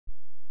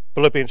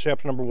Philippians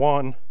chapter number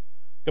 1. I'm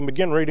going to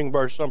begin reading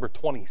verse number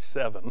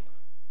 27.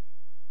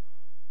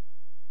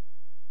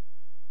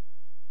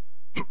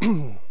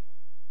 The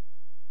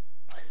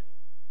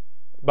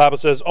Bible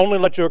says, "Only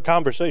let your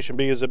conversation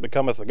be as it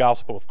becometh the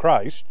gospel of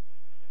Christ,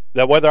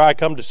 that whether I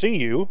come to see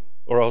you,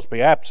 or else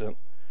be absent,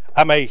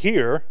 I may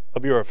hear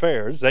of your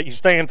affairs, that ye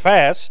stand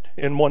fast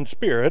in one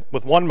spirit,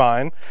 with one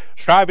mind,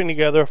 striving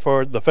together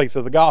for the faith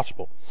of the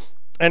gospel,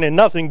 and in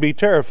nothing be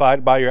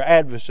terrified by your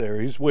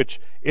adversaries, which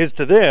is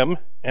to them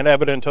an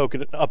evident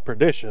token of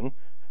perdition,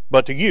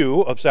 but to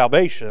you of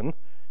salvation,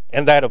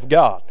 and that of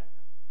God.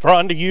 For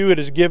unto you it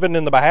is given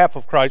in the behalf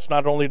of Christ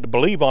not only to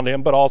believe on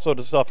him, but also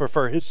to suffer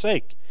for his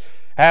sake,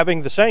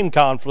 having the same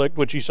conflict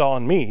which ye saw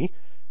in me,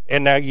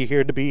 and now ye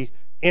hear to be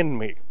in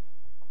me."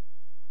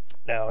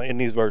 Now, in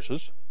these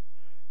verses,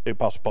 the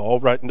Apostle Paul,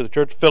 writing to the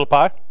church of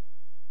Philippi,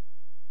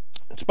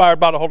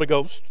 inspired by the Holy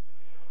Ghost.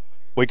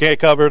 We can't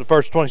cover the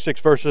first 26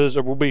 verses,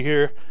 or we'll be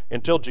here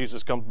until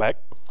Jesus comes back.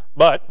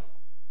 But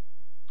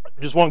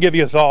I just want to give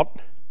you a thought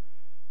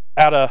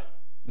out of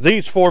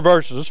these 4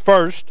 verses.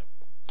 First,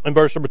 in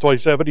verse number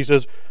 27, he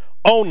says,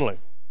 only.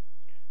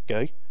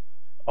 Okay?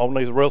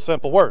 Only is a real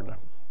simple word.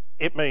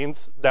 It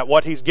means that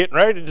what he's getting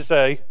ready to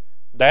say,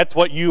 that's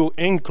what you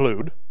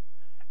include,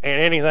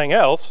 and anything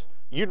else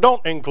you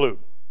don't include.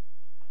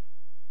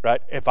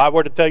 Right? If I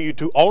were to tell you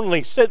to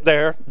only sit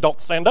there, don't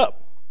stand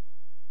up.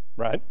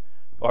 Right?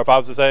 Or if I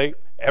was to say,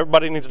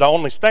 everybody needs to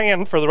only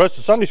stand for the rest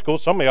of Sunday school,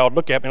 some of y'all would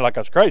look at me like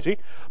I was crazy.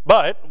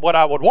 But what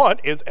I would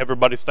want is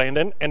everybody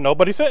standing and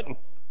nobody sitting.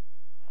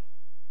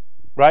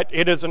 Right?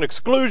 It is an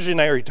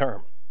exclusionary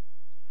term.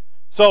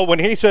 So when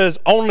he says,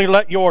 only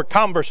let your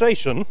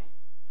conversation,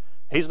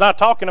 he's not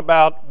talking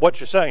about what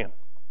you're saying.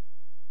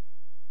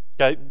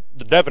 Okay?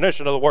 The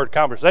definition of the word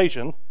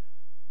conversation,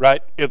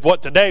 right, is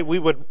what today we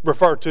would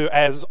refer to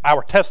as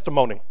our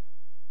testimony.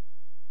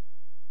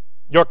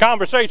 Your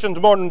conversation's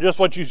more than just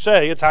what you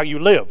say, it's how you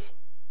live.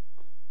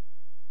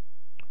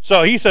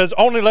 So he says,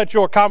 only let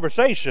your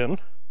conversation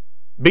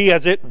be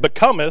as it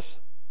becometh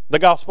the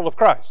gospel of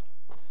Christ.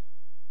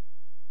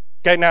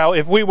 Okay, now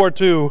if we were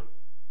to,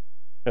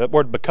 that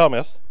word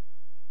becometh,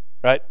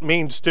 right,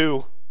 means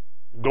to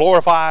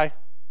glorify,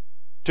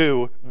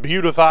 to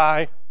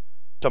beautify,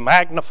 to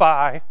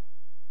magnify,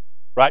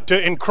 right, to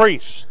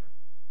increase,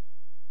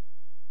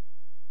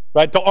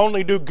 right, to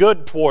only do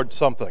good towards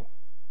something.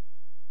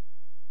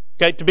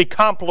 Okay, to be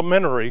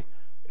complimentary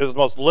is the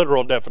most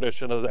literal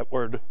definition of that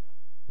word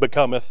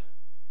becometh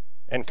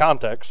in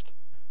context.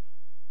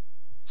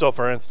 So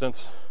for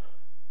instance,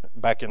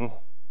 back in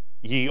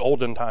ye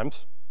olden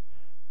times,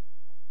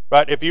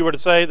 right, if you were to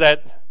say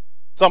that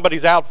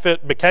somebody's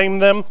outfit became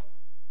them,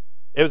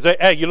 it would say,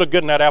 hey, you look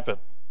good in that outfit.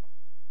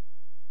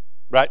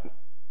 Right?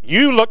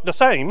 You look the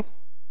same,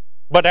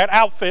 but that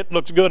outfit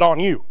looks good on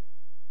you.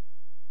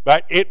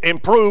 Right? It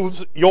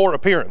improves your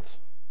appearance.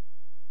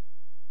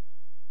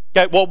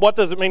 Okay, well, what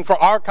does it mean for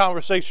our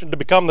conversation to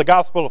become the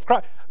gospel of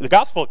Christ? The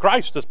gospel of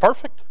Christ is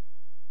perfect.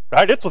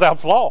 Right? It's without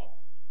flaw.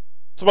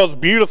 It's the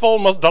most beautiful,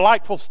 most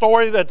delightful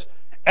story that's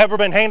ever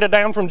been handed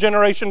down from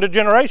generation to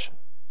generation.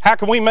 How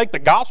can we make the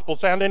gospel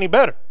sound any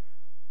better?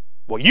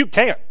 Well, you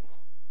can't.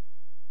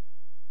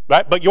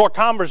 Right? But your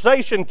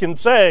conversation can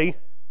say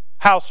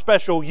how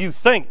special you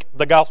think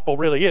the gospel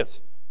really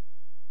is.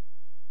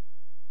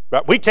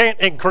 Right? We can't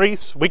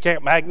increase, we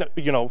can't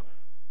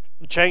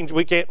change,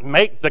 we can't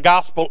make the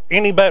gospel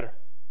any better.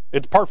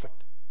 It's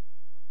perfect.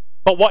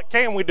 But what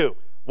can we do?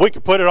 We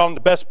can put it on the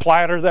best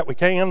platter that we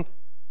can.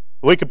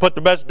 We can put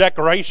the best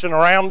decoration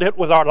around it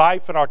with our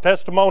life and our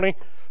testimony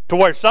to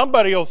where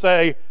somebody will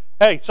say,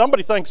 hey,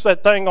 somebody thinks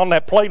that thing on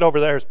that plate over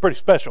there is pretty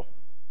special.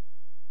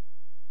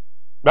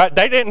 Right?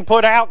 They didn't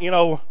put out,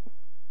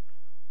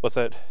 what's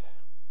that?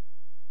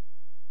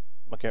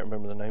 I can't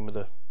remember the name of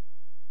the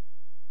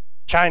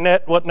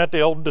Chinette. Wasn't that the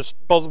old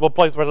disposable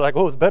place where they're like,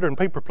 oh, it's better than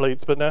paper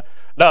plates? But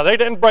no, they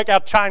didn't break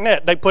out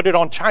Chinette. They put it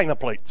on china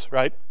plates,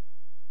 right?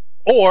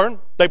 Or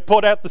they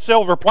put out the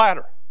silver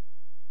platter.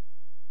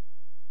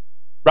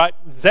 Right?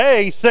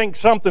 They think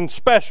something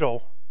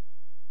special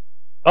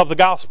of the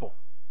gospel.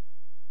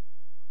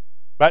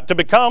 Right? To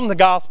become the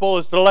gospel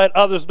is to let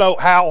others know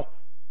how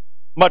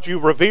much you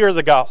revere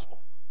the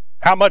gospel,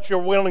 how much you're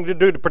willing to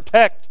do to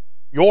protect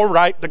your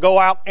right to go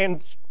out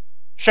and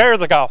share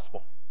the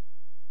gospel.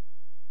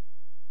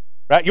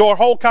 Right? Your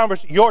whole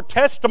your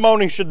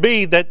testimony should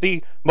be that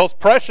the most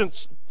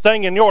precious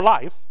thing in your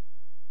life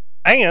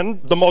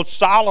and the most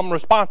solemn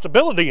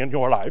responsibility in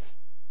your life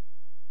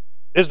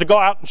is to go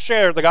out and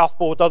share the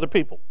gospel with other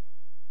people.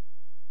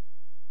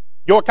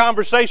 Your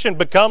conversation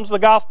becomes the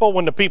gospel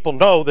when the people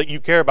know that you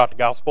care about the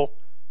gospel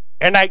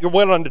and that you're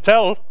willing to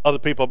tell other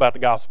people about the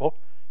gospel.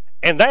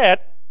 And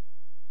that,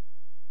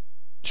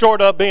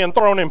 short of being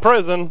thrown in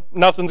prison,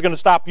 nothing's going to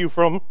stop you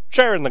from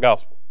sharing the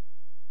gospel.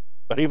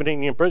 But even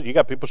in prison, you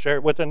got people share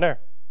it within there.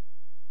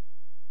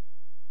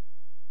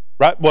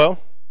 Right? Well,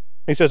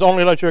 he says,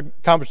 only let your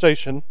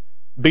conversation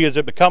be as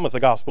it becometh the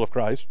gospel of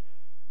Christ,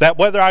 that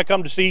whether I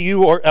come to see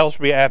you or else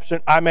be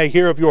absent, I may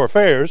hear of your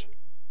affairs,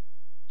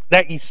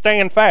 that ye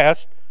stand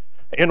fast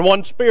in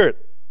one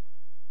spirit.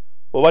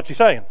 Well, what's he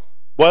saying?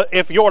 Well,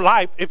 if your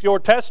life, if your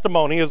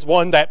testimony is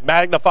one that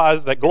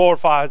magnifies, that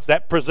glorifies,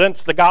 that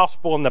presents the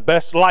gospel in the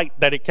best light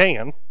that it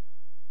can,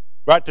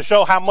 right, to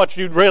show how much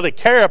you really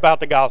care about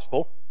the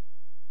gospel,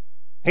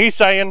 he's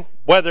saying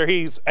whether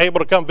he's able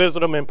to come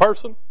visit them in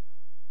person,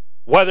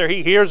 whether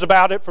he hears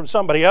about it from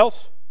somebody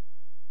else,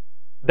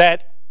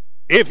 that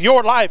if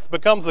your life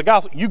becomes the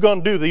gospel, you're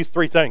going to do these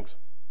three things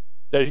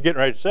that he's getting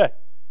ready to say.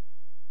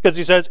 Because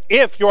he says,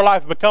 if your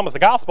life becometh the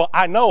gospel,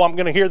 I know I'm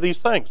going to hear these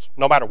things,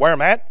 no matter where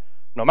I'm at,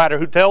 no matter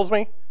who tells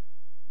me.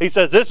 He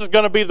says, this is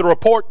going to be the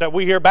report that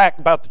we hear back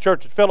about the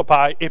church at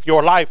Philippi if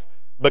your life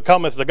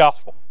becometh the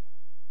gospel.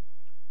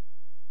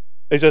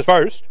 He says,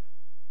 first,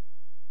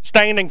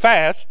 standing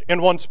fast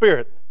in one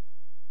spirit.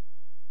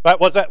 Right,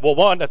 what's that? Well,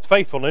 one, that's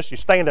faithfulness. You're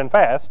standing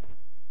fast.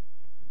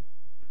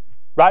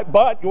 Right,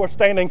 but you're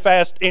standing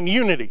fast in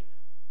unity.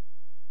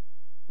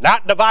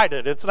 Not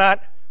divided. It's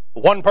not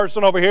one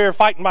person over here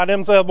fighting by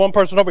themselves, one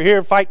person over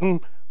here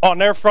fighting on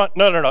their front.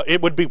 No.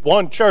 It would be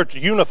one church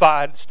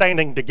unified,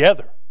 standing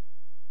together.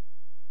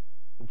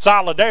 In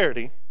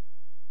solidarity.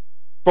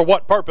 For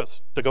what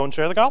purpose? To go and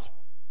share the gospel.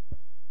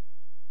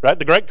 Right?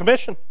 The Great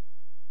Commission.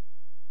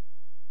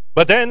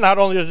 But then not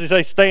only does he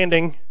say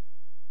standing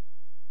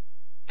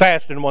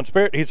fast in one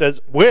spirit, he says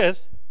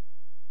with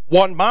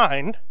one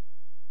mind,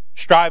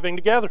 striving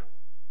together.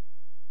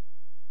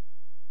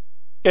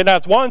 And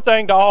that's one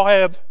thing to all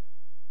have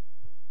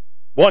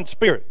one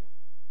spirit.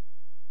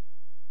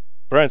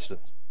 For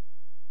instance,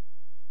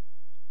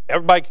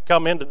 everybody could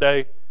come in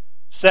today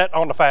set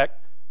on the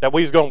fact that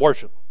we was going to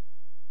worship.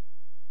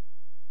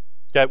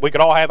 Okay, we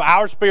could all have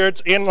our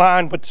spirits in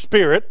line with the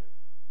Spirit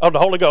of the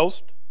Holy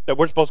Ghost, that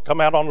we're supposed to come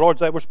out on the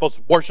Lord's Day. We're supposed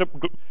to worship,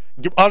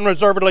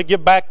 unreservedly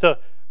give back to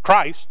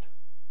Christ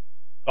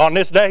on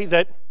this day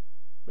that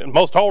is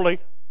most holy.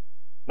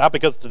 Not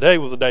because today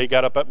was the day he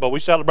got up, but we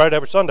celebrate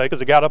every Sunday because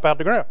he got up out of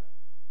the ground.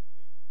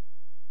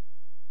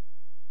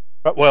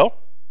 But, well,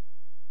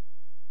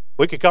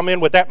 we could come in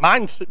with that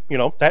mindset,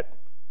 that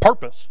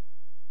purpose.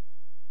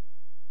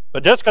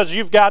 But just because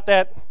you've got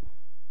that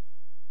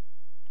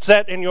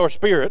set in your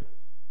spirit,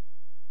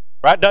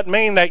 right, doesn't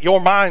mean that your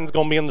mind's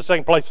going to be in the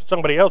same place that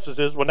somebody else's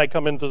is when they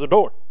come into the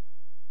door.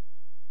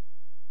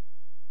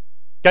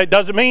 Okay,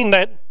 doesn't mean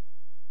that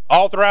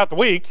all throughout the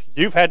week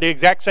you've had the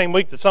exact same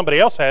week that somebody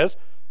else has,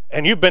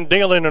 and you've been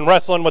dealing and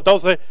wrestling with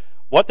those.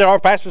 What did our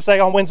pastor say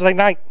on Wednesday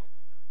night?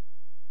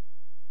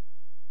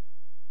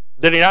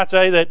 Did he not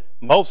say that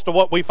most of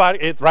what we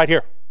fight, it's right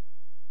here?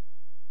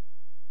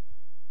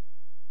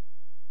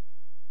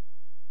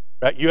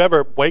 Right? You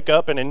ever wake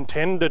up and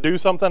intend to do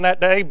something that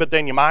day, but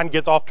then your mind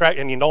gets off track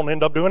and you don't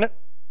end up doing it?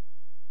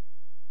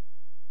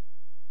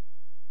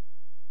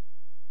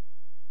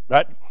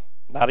 Right?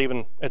 Not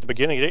even at the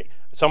beginning.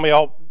 Some of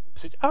y'all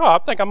say, I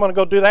think I'm going to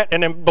go do that.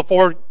 And then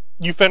before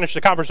you finish the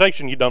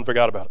conversation, you done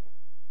forgot about it.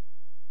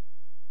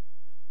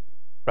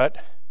 Right?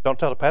 Don't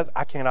tell the pastor,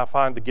 I cannot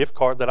find the gift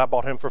card that I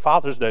bought him for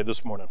Father's Day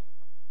this morning.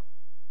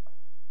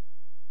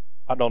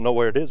 I don't know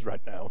where it is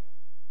right now.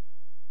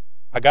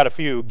 I got a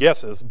few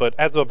guesses, but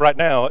as of right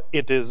now,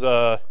 it is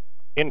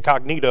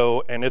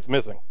incognito and it's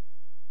missing.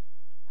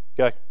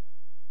 Okay?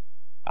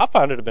 I'll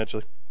find it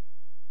eventually.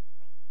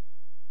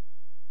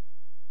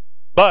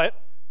 But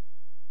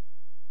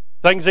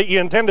things that you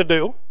intend to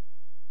do,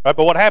 right?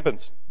 But what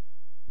happens?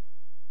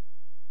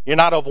 You're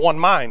not of one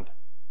mind.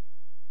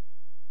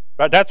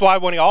 Right? That's why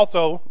when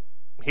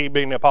he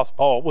being the Apostle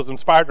Paul, was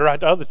inspired to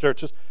write to other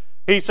churches,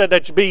 he said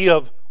that you be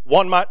of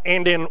one mind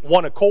and in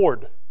one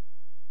accord.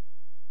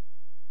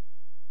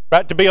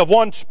 Right? To be of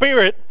one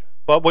spirit,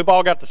 but we've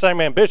all got the same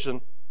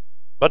ambition.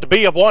 But to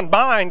be of one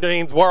mind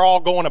means we're all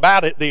going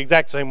about it the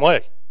exact same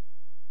way.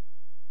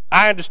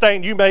 I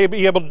understand you may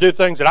be able to do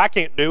things that I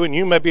can't do, and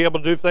you may be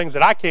able to do things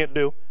that I can't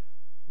do.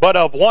 But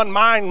of one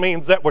mind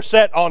means that we're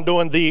set on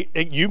doing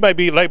you may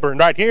be laboring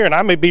right here, and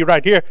I may be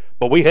right here,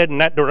 but we head in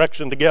that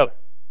direction together.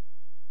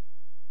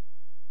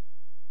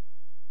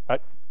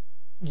 Right?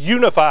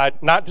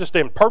 Unified, not just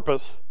in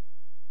purpose,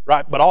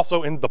 right, but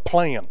also in the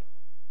plan.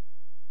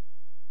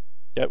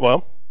 Yeah,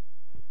 well,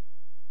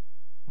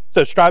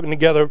 so striving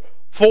together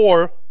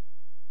for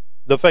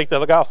the faith of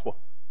the gospel.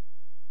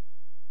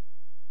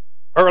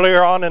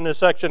 Earlier on in this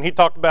section, he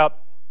talked about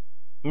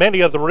many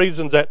of the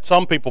reasons that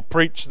some people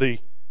preach the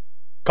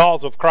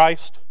cause of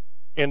Christ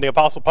in the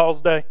Apostle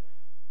Paul's day,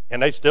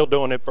 and they still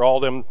doing it for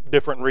all them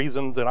different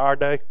reasons in our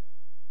day.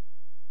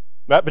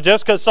 Right? But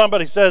just because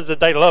somebody says that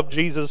they love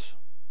Jesus,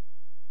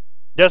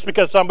 just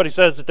because somebody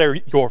says that they're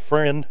your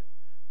friend,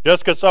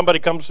 just because somebody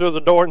comes through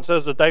the door and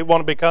says that they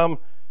want to become,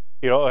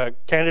 a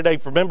candidate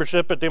for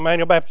membership at the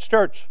Immanuel Baptist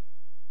Church,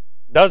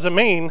 doesn't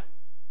mean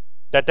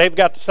that they've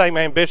got the same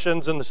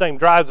ambitions and the same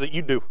drives that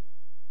you do.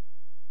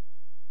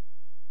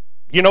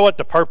 You know what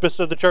the purpose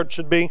of the church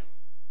should be?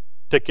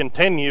 To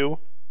continue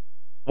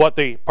what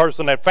the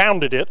person that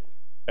founded it,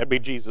 that'd be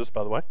Jesus,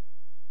 by the way,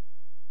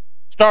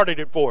 started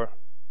it for,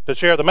 to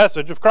share the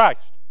message of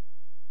Christ.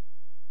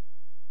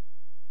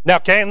 Now,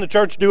 can the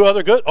church do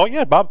other good? Oh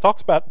yeah, Bob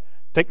talks about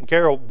taking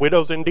care of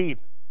widows indeed,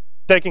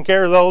 taking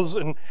care of those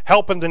and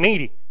helping the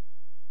needy.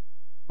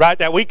 Right?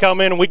 That we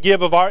come in and we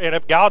give of our, and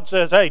if God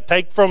says, hey,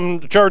 take from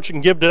the church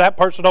and give to that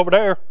person over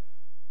there,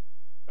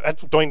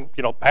 that's between,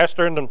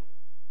 pastor and the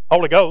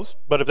Holy Ghost.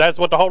 But if that's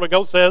what the Holy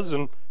Ghost says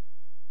and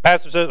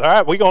pastor says, all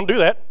right, we're going to do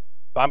that,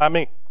 fine by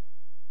me.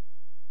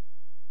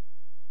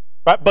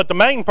 Right? But the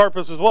main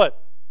purpose is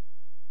what?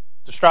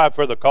 To strive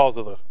for the cause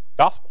of the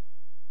gospel.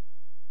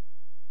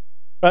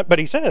 Right? But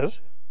he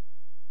says,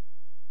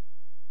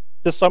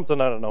 just something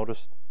that I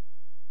noticed.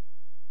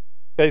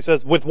 Okay, he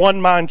says, with one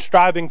mind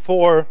striving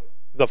for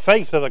the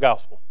faith of the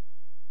gospel.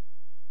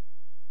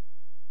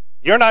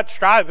 You're not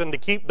striving to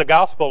keep the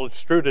gospel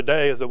as true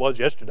today as it was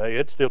yesterday.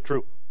 It's still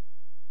true.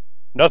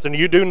 Nothing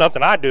you do,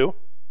 nothing I do,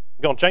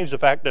 is going to change the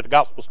fact that the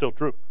gospel's still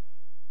true.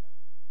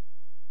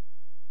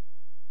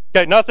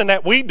 Okay, nothing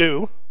that we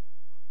do,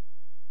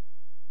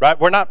 right?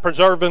 We're not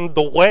preserving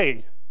the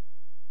way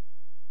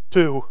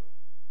to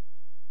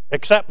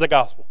accept the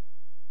gospel.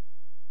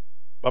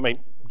 I mean,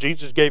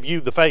 Jesus gave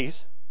you the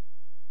faith,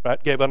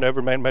 right? Gave unto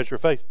every man measure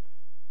of faith.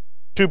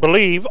 To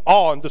believe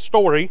on the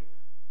story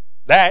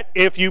that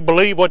if you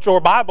believe what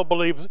your Bible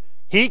believes,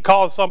 he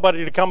caused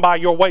somebody to come by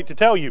your way to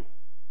tell you.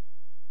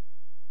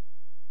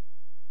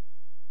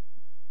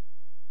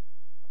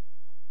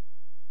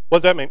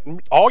 What does that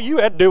mean? All you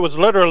had to do was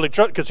literally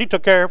trust, because he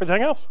took care of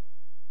everything else.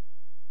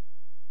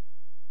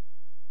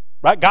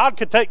 Right? God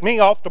could take me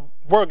off the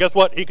world. Guess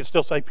what? He could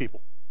still save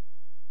people.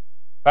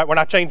 Right? We're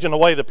not changing the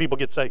way that people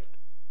get saved.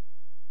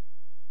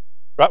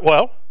 Right?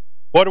 Well,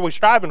 what are we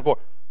striving for?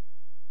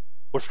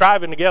 We're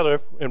striving together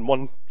in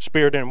one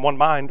spirit and in one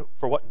mind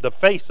for what? The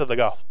faith of the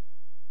gospel.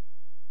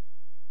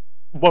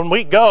 When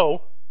we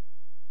go,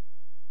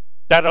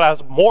 that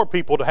allows more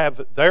people to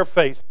have their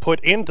faith put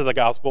into the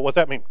gospel. What's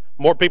that mean?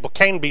 More people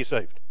can be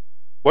saved.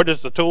 We're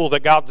just the tool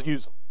that God's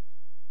using.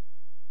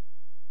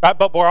 Right?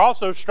 But we're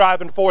also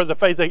striving for the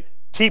faith,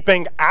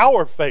 keeping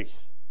our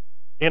faith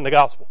in the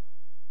gospel.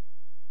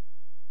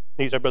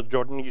 He said, Brother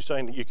Jordan, are you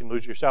saying that you can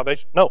lose your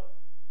salvation? No.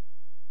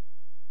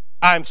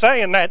 I'm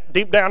saying that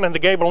deep down in the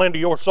gable end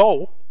of your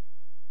soul,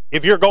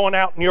 if you're going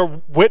out and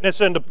you're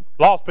witnessing to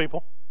lost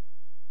people,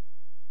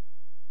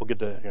 we'll get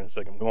to that here in a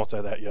second. We won't say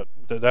that yet.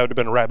 That would have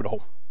been a rabbit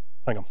hole.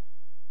 Hang on.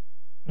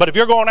 But if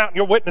you're going out and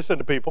you're witnessing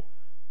to people,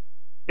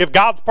 if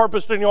God's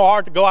purposed in your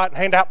heart to go out and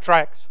hand out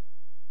tracts,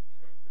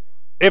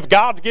 if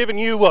God's given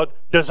you a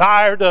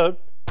desire to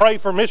pray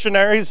for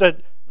missionaries that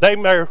they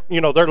may,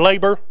 their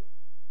labor,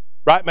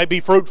 right, may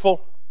be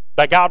fruitful,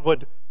 that God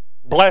would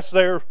bless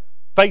their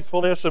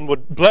faithfulness and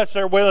would bless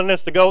their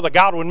willingness to go, that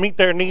God would meet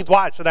their needs.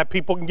 Why? So that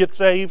people can get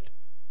saved,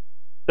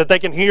 that they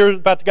can hear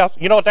about the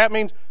gospel. You know what that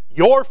means?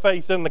 Your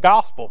faith in the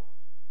gospel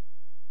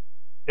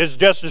is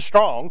just as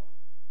strong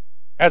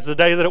as the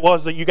day that it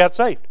was that you got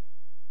saved.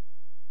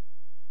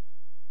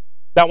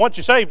 Now, once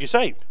you're saved, you're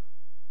saved.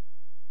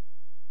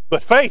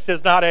 But faith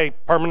is not a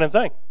permanent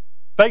thing.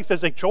 Faith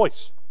is a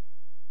choice.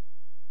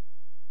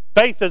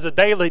 Faith is a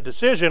daily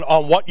decision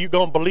on what you're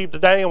going to believe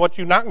today and what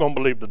you're not going to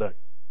believe today.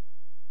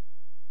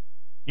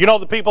 You know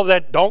the people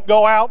that don't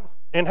go out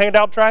and hand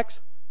out tracts?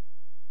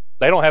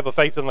 They don't have a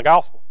faith in the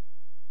gospel.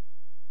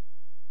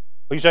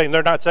 Are you saying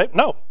they're not saved?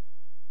 No.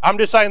 I'm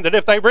just saying that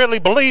if they really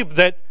believed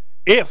that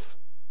if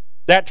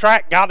that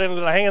tract got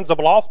into the hands of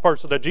a lost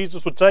person, that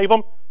Jesus would save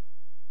them,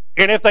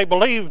 and if they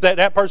believed that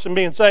that person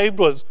being saved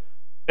was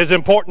as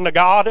important to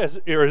God,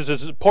 or as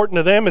important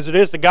to them as it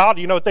is to God,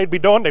 you know what they'd be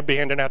doing? They'd be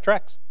handing out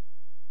tracts.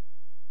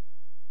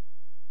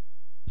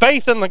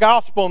 Faith in the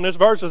gospel in this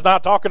verse is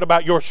not talking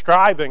about your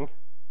striving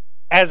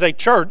as a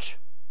church,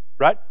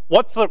 right?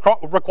 What's the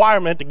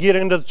requirement to get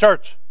into the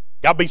church?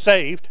 Got to be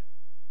saved.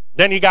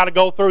 Then you got to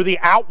go through the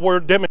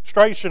outward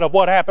demonstration of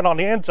what happened on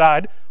the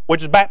inside,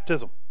 which is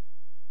baptism.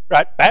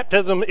 Right?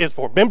 Baptism is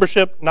for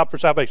membership, not for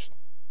salvation.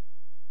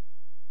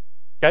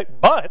 Okay?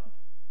 But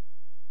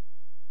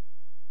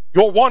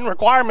your one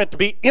requirement to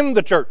be in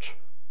the church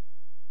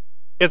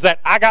is that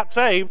I got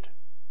saved,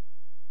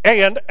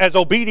 and as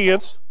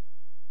obedience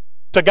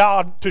to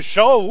God to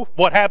show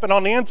what happened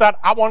on the inside,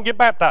 I want to get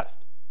baptized.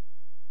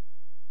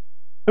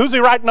 Who's he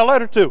writing a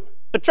letter to?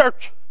 The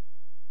church.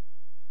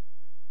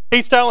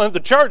 He's telling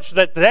the church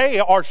that they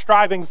are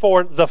striving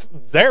for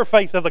their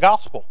faith of the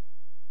gospel.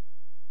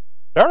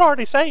 They're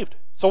already saved.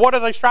 So what are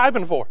they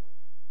striving for?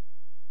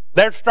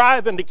 They're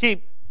striving to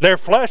keep their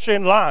flesh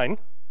in line,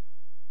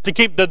 to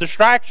keep the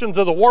distractions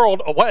of the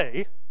world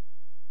away,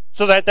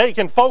 so that they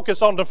can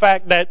focus on the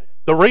fact that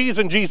the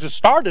reason Jesus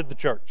started the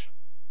church,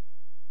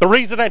 the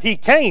reason that he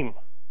came,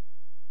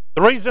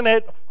 the reason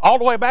that all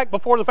the way back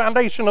before the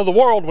foundation of the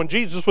world, when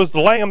Jesus was the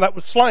lamb that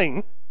was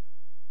slain,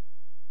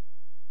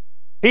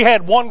 he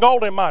had one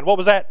goal in mind. What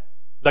was that?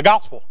 The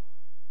gospel.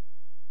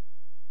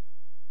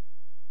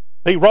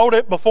 He wrote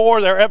it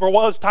before there ever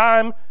was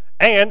time,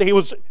 and he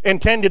was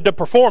intended to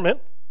perform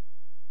it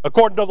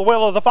according to the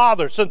will of the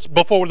Father since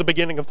before the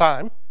beginning of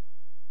time.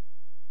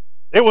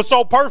 It was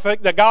so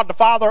perfect that God the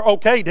Father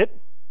okayed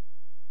it,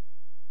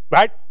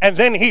 right? And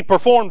then he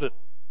performed it.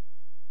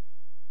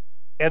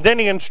 And then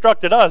he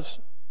instructed us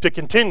to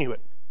continue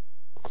it.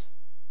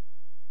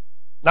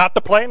 Not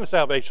the plan of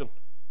salvation,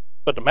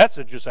 but the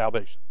message of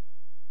salvation.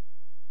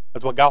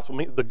 That's what gospel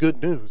means, the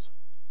good news.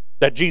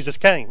 That Jesus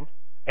came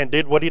and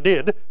did what he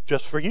did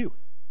just for you.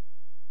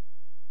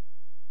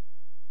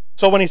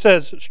 So when he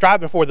says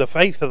striving for the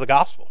faith of the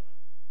gospel,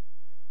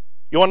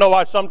 you want to know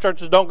why some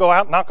churches don't go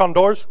out and knock on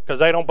doors? Because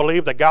they don't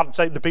believe that God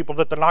saved the people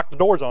that they knock the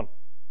doors on.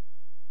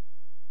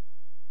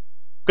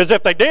 Because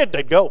if they did,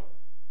 they'd go.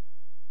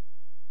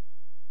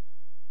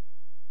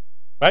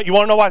 Right? You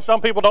want to know why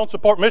some people don't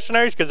support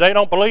missionaries? Because they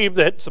don't believe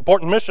that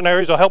supporting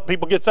missionaries will help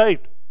people get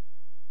saved.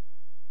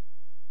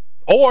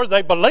 Or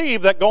they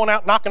believe that going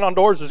out knocking on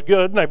doors is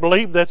good, and they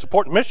believe that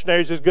supporting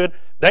missionaries is good.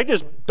 They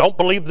just don't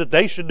believe that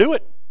they should do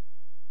it.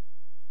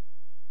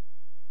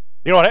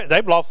 You know,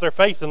 they've lost their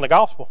faith in the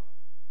gospel.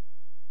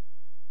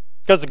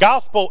 Because the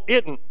gospel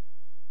isn't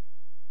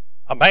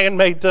a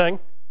man-made thing.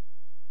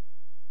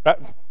 Right?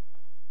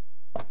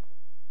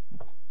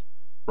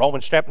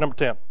 Romans chapter number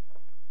 10.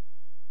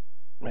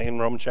 And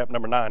Romans chapter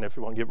number 9, if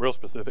you want to get real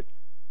specific.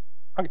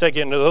 I can take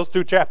you into those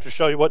two chapters to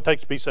show you what it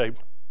takes to be saved.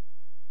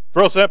 It's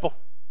real simple.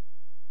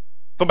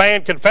 If a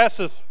man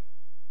confesseth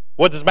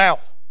with his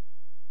mouth,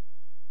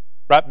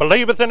 right,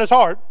 believeth in his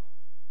heart,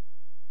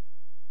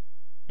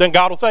 then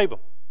God will save him.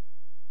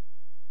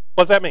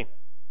 What does that mean?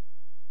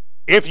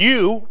 If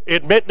you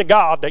admit to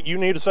God that you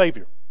need a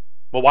Savior,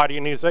 well, why do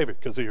you need a Savior?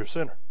 Because you're a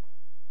sinner.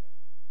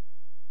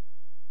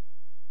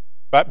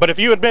 Right? But if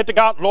you admit to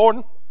God,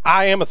 Lord,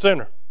 I am a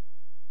sinner,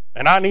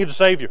 and I need a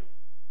Savior.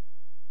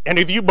 And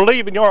if you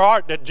believe in your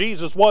heart that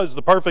Jesus was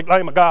the perfect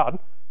Lamb of God,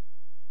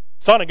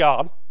 Son of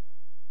God,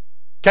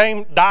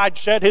 came, died,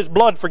 shed his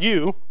blood for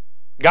you,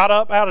 got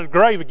up out of the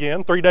grave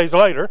again 3 days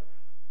later,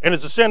 and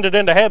is ascended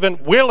into heaven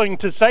willing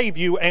to save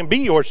you and be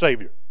your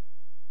Savior.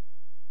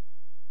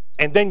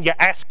 And then you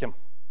ask him,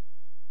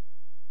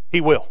 he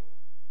will.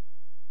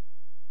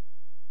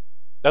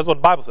 That's what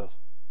the Bible says.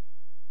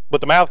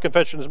 With the mouth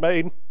confession is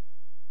made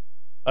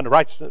unto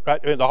righteousness,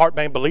 right? And the heart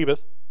man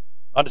believeth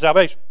unto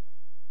salvation.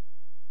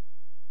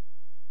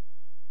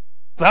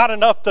 It's not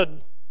enough to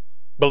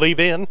believe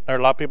in. There are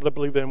a lot of people that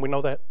believe in, we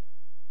know that.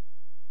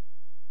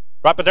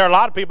 Right, but there are a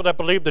lot of people that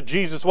believe that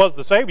Jesus was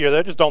the Savior.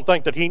 They just don't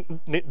think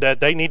that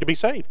they need to be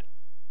saved.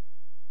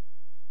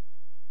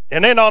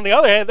 And then on the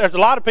other hand, there's a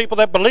lot of people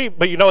that believe,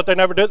 but you know what they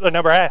never do? They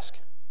never ask.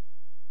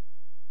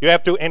 You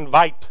have to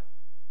invite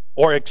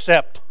or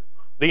accept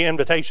the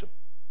invitation.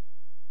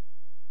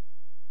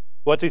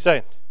 What's he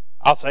saying?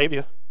 I'll save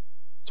you.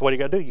 So what do you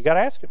got to do? You got to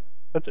ask him.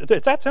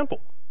 It's that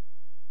simple.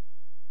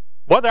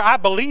 Whether I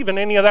believe in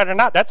any of that or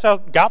not, that's how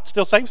God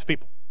still saves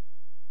people.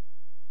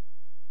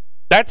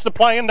 That's the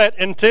plan, that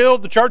until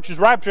the church is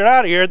raptured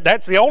out of here,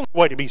 that's the only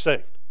way to be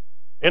saved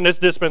in this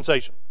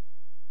dispensation.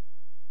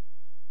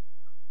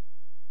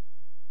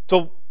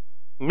 So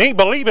me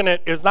believing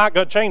it is not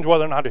going to change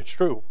whether or not it's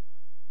true.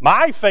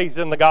 My faith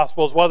in the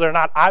gospel is whether or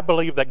not I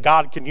believe that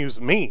God can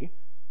use me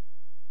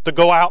to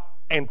go out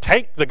and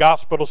take the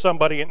gospel to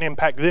somebody and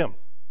impact them.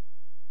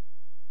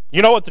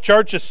 You know what the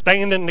church is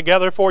standing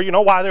together for? You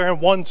know why they're in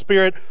one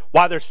spirit?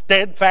 Why they're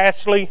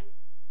steadfastly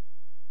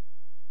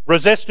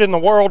resisting the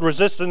world,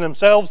 resisting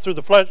themselves through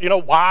the flesh? You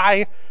know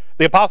why?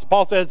 The Apostle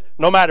Paul says,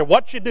 no matter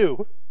what you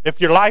do, if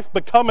your life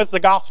becometh the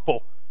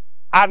gospel,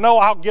 I know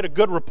I'll get a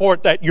good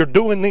report that you're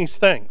doing these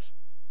things.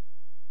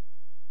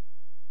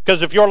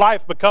 Because if your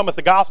life becometh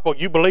the gospel,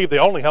 you believe the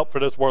only help for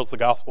this world is the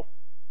gospel.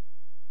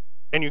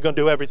 And you're going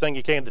to do everything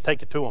you can to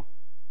take it to them.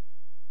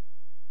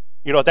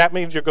 You know what that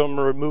means? You're going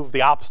to remove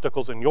the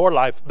obstacles in your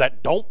life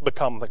that don't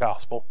become the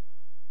gospel,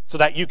 so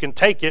that you can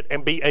take it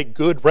and be a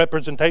good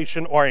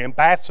representation or an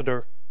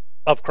ambassador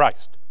of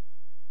Christ.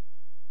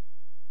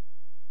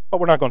 But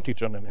we're not going to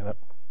teach on any of that.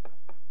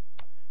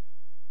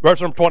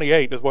 Verse number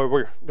 28 is where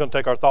we're going to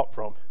take our thought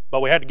from.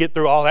 But we had to get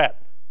through all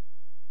that.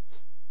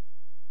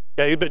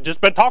 Okay, you've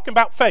just been talking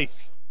about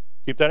faith.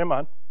 Keep that in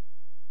mind.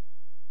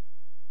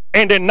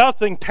 And in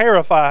nothing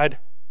terrified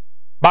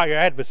by your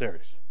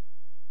adversaries,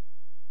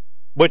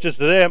 which is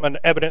to them an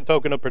evident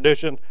token of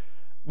perdition,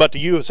 but to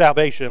you of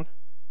salvation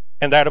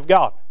and that of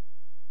God.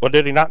 Well,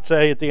 did he not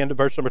say at the end of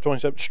verse number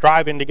 27,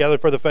 striving together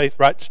for the faith,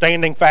 right?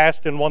 Standing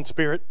fast in one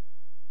spirit.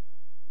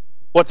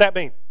 What's that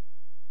mean?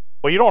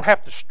 Well, you don't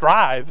have to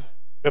strive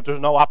if there's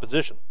no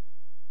opposition.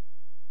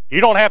 You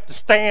don't have to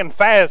stand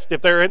fast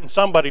if there isn't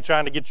somebody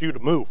trying to get you to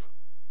move.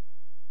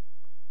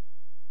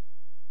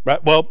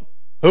 Right? Well,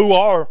 who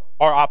are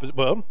our opposite?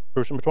 Well,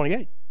 verse number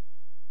 28.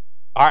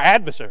 Our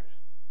adversaries.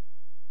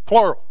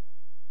 Plural.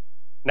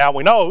 Now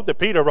we know that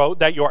Peter wrote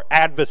that your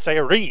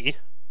adversary,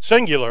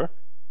 singular,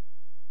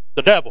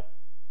 the devil.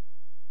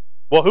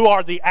 Well, who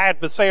are the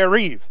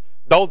adversaries?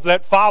 Those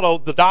that follow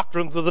the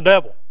doctrines of the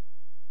devil.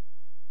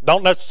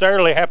 Don't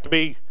necessarily have to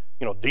be,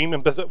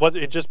 demon.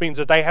 It just means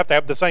that they have to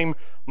have the same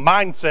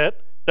mindset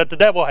that the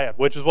devil had,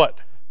 which is what?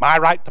 My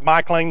right to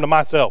my claim to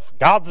myself.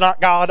 God's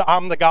not God.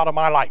 I'm the God of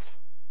my life.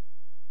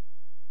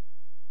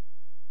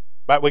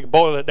 Right? We can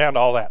boil it down to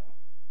all that,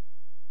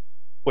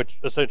 which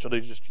essentially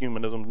is just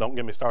humanism. Don't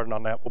get me started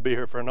on that. We'll be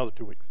here for another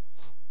 2 weeks.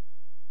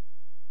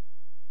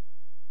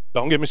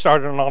 Don't get me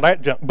started on all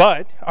that junk.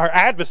 But our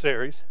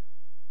adversaries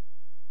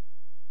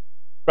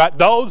Right?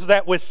 Those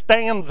that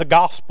withstand the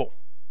gospel.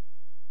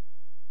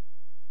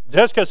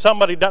 Just because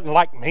somebody doesn't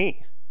like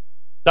me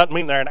doesn't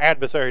mean they're an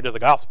adversary to the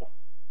gospel.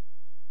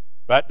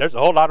 Right? There's a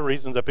whole lot of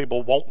reasons that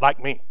people won't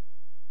like me.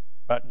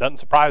 Right? Doesn't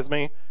surprise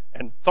me.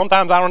 And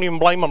sometimes I don't even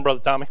blame them, Brother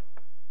Tommy.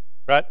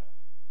 Right?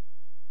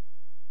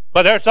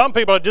 But there are some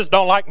people that just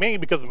don't like me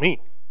because of me.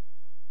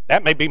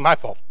 That may be my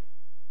fault.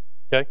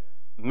 Okay?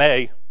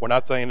 May. We're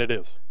not saying it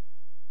is.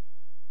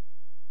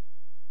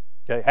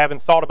 Okay?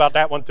 Haven't thought about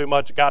that one too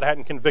much. God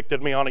hadn't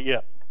convicted me on it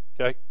yet.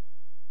 Okay?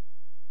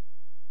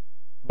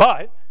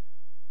 But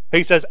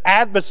he says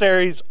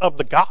adversaries of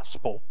the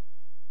gospel.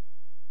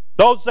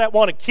 Those that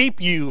want to keep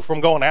you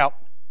from going out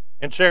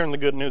and sharing the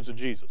good news of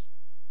Jesus.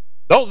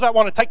 Those that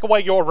want to take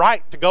away your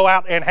right to go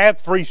out and have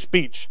free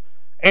speech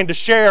and to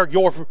share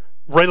your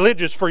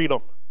religious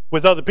freedom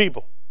with other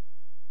people.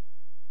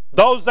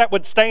 Those that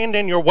would stand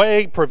in your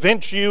way,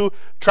 prevent you,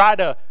 try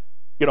to,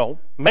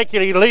 make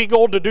it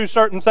illegal to do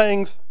certain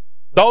things.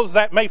 Those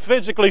that may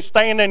physically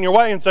stand in your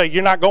way and say,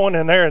 you're not going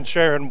in there and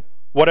sharing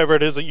whatever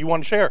it is that you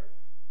want to share.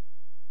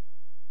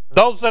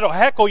 Those that will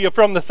heckle you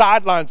from the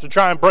sidelines to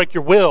try and break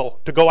your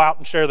will to go out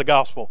and share the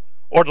gospel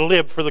or to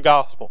live for the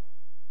gospel.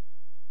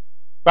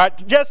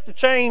 Right? Just to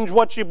change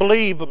what you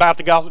believe about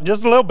the gospel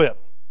just a little bit.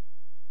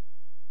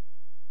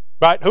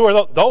 Right? Who are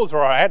those? Those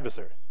are our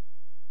adversaries.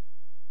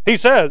 He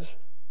says,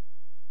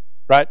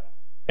 right,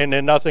 and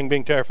in nothing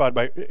terrified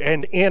by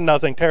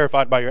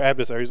your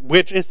adversaries,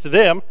 which is to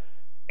them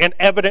an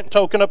evident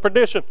token of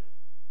perdition.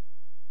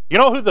 You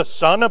know who the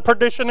son of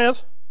perdition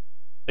is?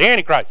 The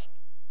Antichrist.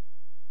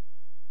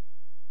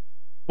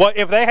 Well,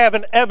 if they have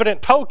an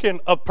evident token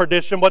of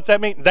perdition, what's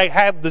that mean? They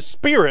have the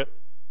spirit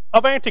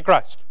of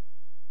Antichrist.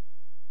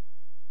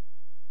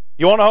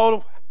 You want to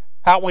know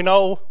how we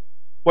know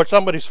where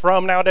somebody's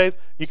from nowadays?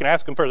 You can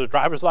ask them for their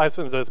driver's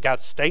license. It's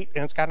got state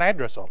and it's got an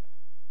address on it.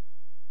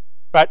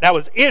 Right? That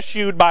was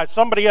issued by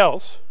somebody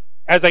else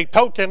as a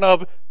token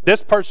of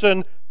this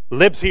person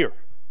lives here.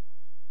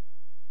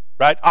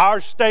 Right? Our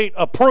state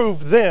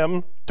approved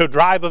them to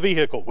drive a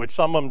vehicle, which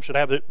some of them should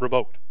have it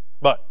revoked.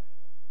 But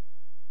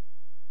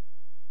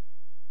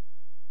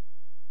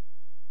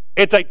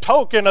it's a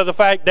token of the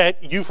fact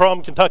that you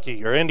from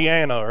Kentucky or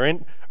Indiana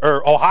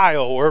or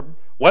Ohio or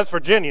West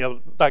Virginia,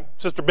 like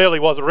Sister Billy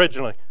was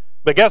originally.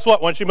 But guess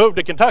what? When she moved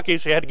to Kentucky,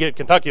 she had to get a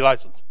Kentucky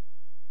license.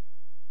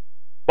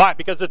 Why?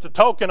 Because it's a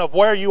token of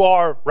where you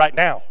are right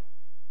now.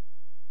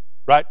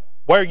 Right?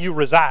 Where you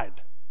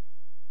reside.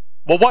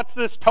 Well, what's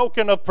this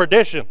token of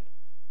perdition?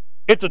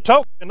 It's a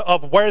token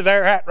of where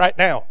they're at right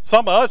now.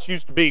 Some of us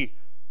used to be,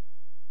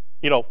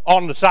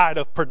 on the side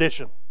of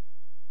perdition.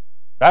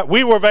 Right?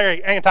 We were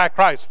very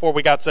anti-Christ before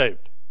we got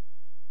saved.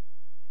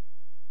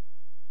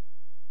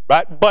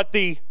 Right? But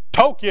the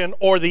token,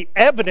 or the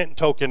evident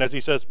token, as he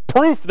says,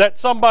 proof that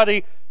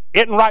somebody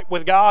isn't right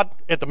with God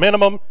at the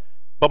minimum,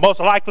 but most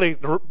likely,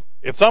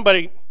 if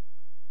somebody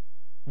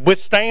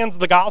withstands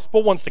the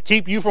gospel, wants to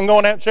keep you from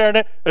going out and sharing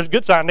it, there's a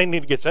good sign they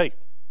need to get saved.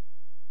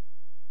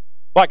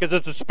 Why? Because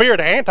it's the spirit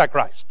of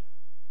Antichrist.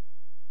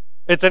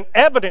 It's an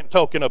evident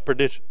token of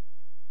perdition.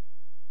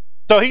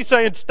 So he's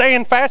saying,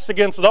 stand fast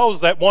against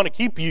those that want to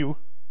keep you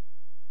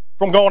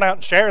from going out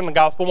and sharing the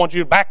gospel, want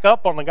you to back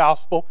up on the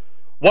gospel,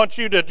 want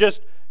you to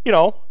just,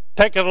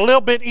 take it a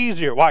little bit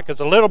easier. Why? Because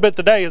a little bit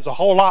today is a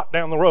whole lot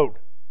down the road.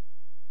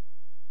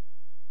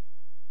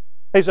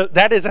 He said,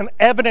 that is an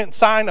evident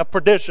sign of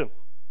perdition.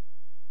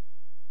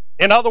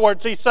 In other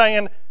words, he's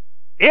saying,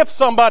 if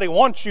somebody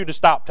wants you to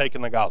stop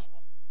taking the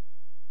gospel,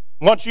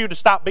 wants you to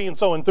stop being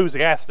so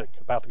enthusiastic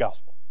about the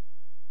gospel,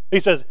 he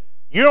says,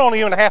 you don't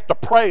even have to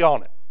pray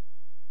on it.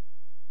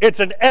 It's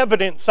an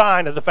evident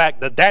sign of the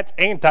fact that that's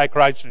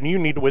Antichrist and you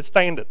need to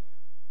withstand it.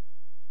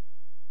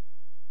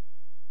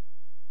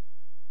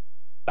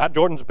 Not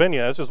Jordan's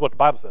opinion. This is what the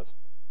Bible says.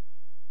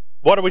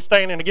 What are we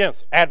standing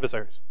against?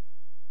 Adversaries.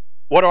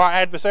 What do our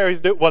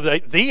adversaries do? Well,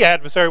 the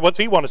adversary, what's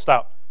he want to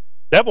stop?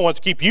 The devil wants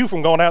to keep you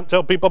from going out and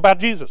tell people about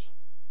Jesus.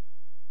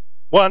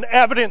 Well, an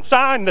evident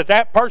sign that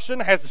that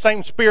person has the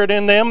same spirit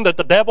in them that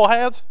the devil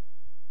has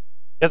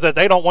is that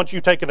they don't want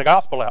you taking the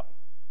gospel out.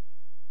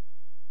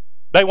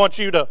 They want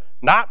you to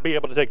not be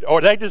able to take it,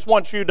 or they just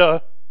want you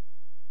to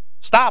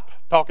stop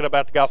talking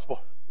about the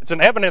gospel. It's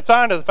an evident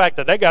sign of the fact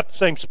that they got the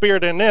same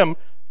spirit in them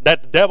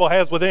that the devil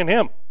has within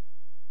him.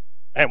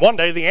 And one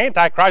day the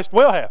Antichrist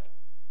will have.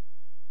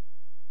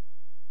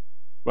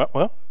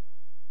 Well,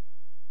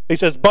 he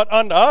says, but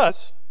unto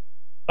us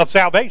of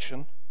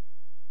salvation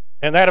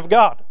and that of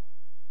God.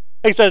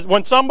 He says,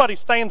 when somebody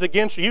stands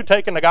against you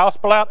taking the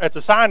gospel out, it's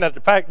a sign of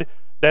the fact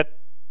that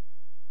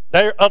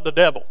they're of the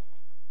devil.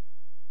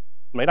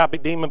 May not be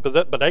demon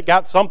possessed, but they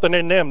got something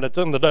in them that's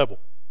in the devil.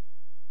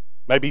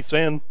 Maybe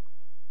sin.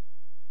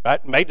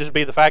 Right? It may just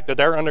be the fact that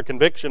they're under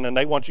conviction and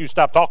they want you to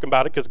stop talking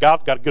about it because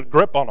God's got a good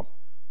grip on them.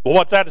 Well,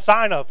 what's that a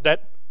sign of?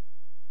 That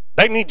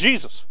they need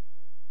Jesus.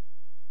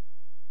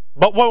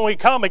 But when we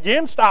come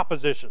against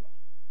opposition,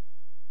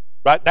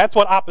 right, that's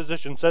what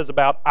opposition says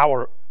about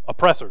our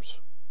oppressors,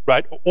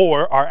 right,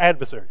 or our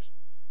adversaries.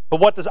 But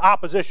what does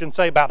opposition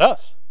say about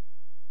us?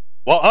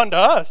 Well, unto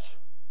us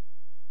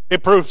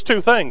It proves two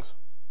things.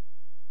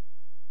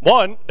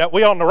 One, that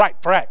we're on the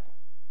right track.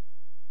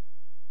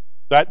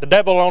 That the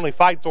devil only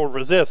fights or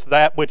resists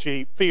that which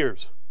he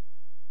fears.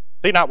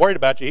 He's not worried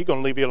about you. He's going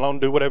to leave you alone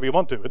and do whatever you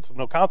want to. It's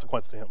no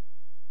consequence to him.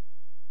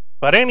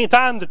 But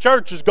anytime the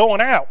church is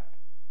going out,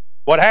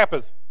 what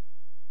happens?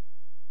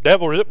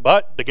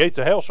 But the gates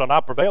of hell shall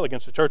not prevail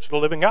against the church of the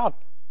living God.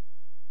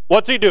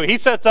 What's he do? He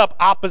sets up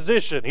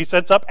opposition. He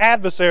sets up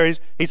adversaries.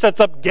 He sets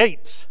up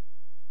gates.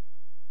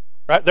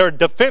 Right? They're a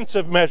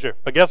defensive measure.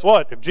 But guess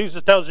what? If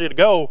Jesus tells you to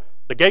go,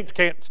 the gates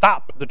can't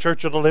stop the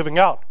church of the living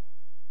God.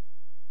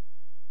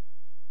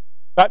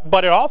 Right?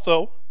 But it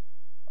also,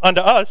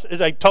 unto us, is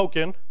a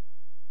token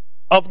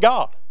of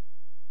God.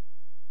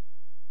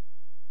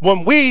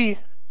 When we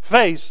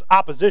face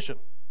opposition,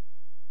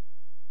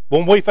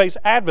 when we face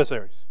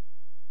adversaries,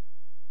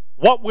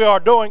 what we are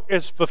doing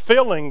is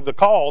fulfilling the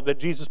call that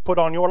Jesus put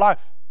on your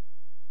life.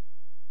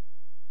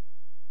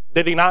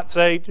 Did he not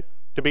say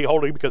to be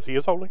holy because he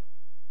is holy?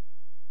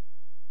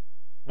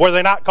 Were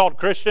they not called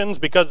Christians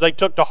because they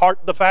took to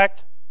heart the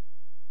fact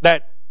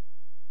that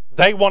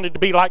they wanted to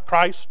be like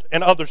Christ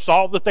and others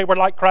saw that they were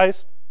like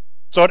Christ?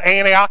 So at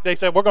Antioch they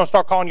said, we're going to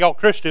start calling y'all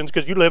Christians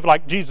because you live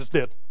like Jesus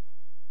did.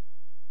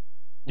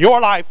 Your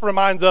life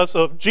reminds us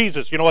of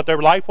Jesus. You know what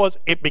their life was?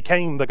 It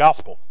became the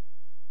gospel.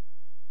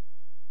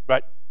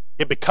 Right?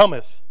 It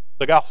becometh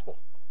the gospel,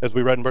 as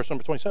we read in verse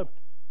number 27.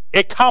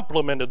 It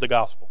complemented the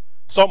gospel.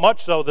 So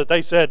much so that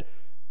they said,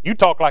 you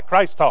talk like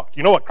Christ talked.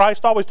 You know what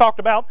Christ always talked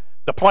about?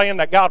 The plan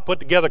that God put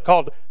together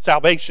called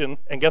salvation.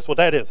 And guess what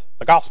that is?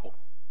 The gospel.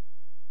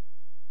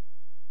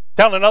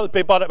 Telling other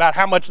people about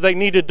how much they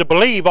needed to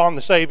believe on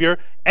the Savior,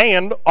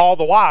 and all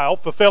the while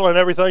fulfilling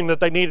everything that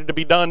they needed to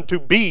be done to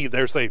be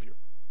their Savior.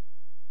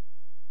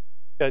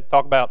 Okay,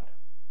 talk about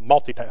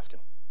multitasking,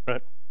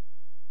 right?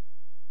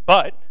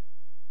 But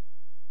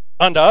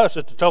unto us,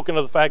 it's a token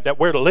of the fact that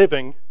we're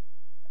living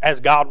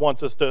as God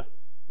wants us to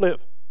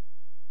live.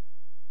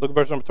 Look at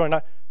verse number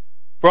 29.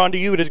 For unto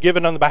you it is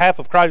given on the behalf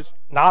of Christ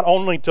not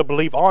only to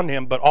believe on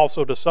him, but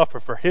also to suffer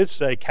for his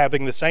sake,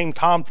 having the same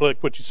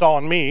conflict which you saw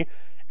in me,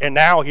 and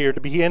now here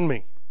to be in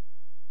me.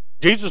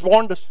 Jesus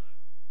warned us.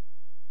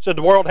 Said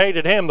the world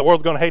hated him, the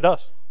world's going to hate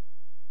us.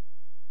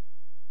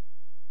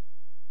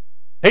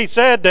 He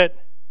said that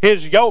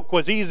his yoke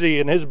was easy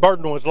and his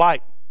burden was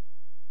light.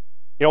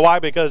 You know why?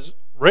 Because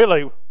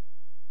really,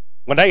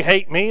 when they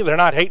hate me, they're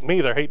not hating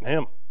me, they're hating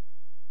him.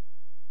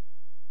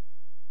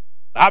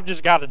 I've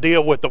just got to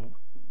deal with the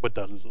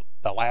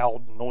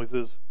loud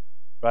noises,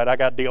 right? I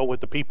got to deal with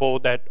the people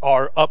that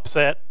are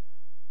upset.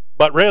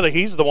 But really,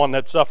 he's the one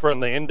that's suffering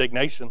the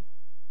indignation.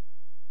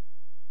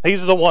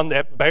 He's the one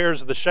that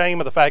bears the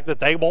shame of the fact that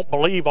they won't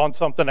believe on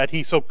something that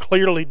he so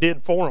clearly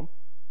did for them.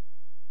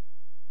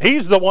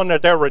 He's the one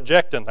that they're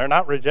rejecting. They're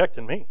not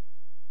rejecting me.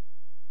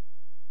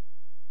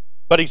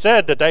 But he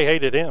said that they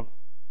hated him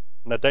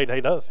and that they'd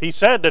hate us. He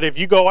said that if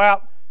you go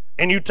out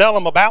and you tell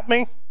them about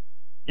me,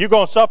 you're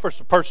going to suffer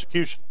some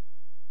persecution.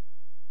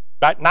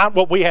 Right? Not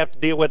what we have to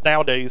deal with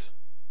nowadays,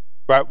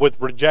 right?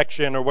 With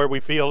rejection or where we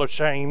feel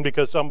ashamed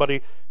because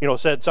somebody,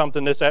 said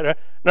something, this, that.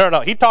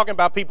 No. He's talking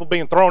about people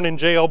being thrown in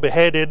jail,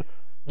 beheaded,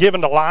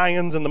 given to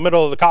lions in the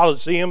middle of the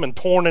Colosseum and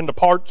torn into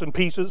parts and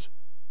pieces.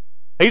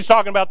 He's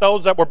talking about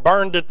those that were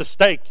burned at the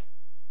stake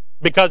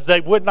because they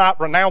would not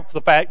renounce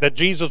the fact that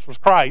Jesus was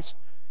Christ.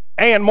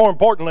 And more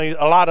importantly,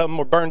 a lot of them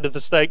were burned at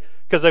the stake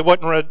because they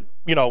wouldn't,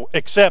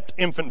 accept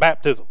infant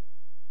baptism.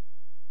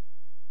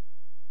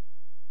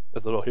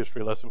 That's a little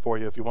history lesson for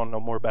you. If you want to know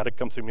more about it,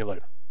 come see me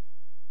later.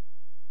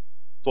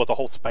 That's what the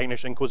whole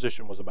Spanish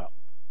Inquisition was about.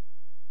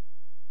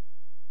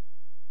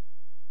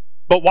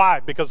 But why?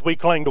 Because we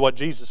cling to what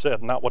Jesus said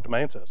and not what the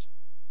man says.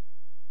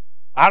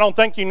 I don't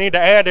think you need to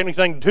add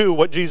anything to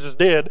what Jesus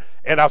did,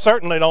 and I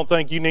certainly don't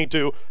think you need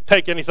to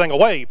take anything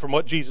away from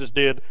what Jesus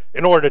did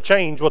in order to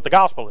change what the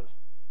gospel is.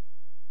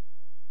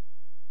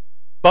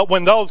 But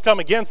when those come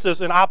against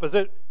us in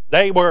opposite,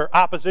 they were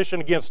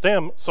opposition against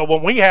him. So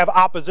when we have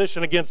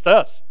opposition against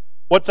us,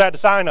 what's that a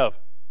sign of?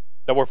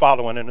 That we're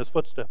following in his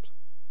footsteps.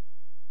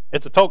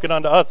 It's a token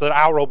unto us that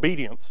our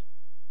obedience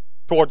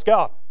towards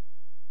God.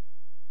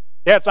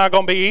 Yeah, it's not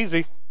going to be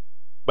easy,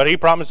 but he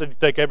promised that he'd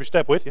take every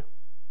step with you.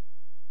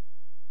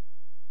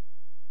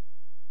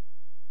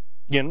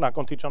 Again, I'm not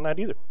going to teach on that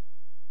either.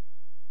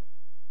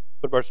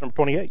 But verse number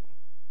 28.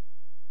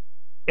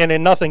 And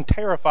in nothing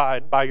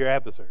terrified by your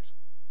adversaries.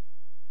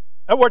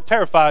 That word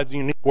terrified is a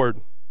unique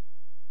word.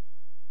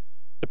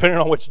 Depending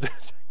on which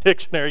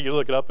dictionary you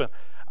look it up in.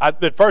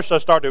 At first I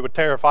started with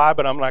terrified,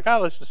 but I'm like,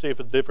 let's just see if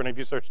it's different if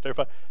you search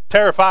terrified.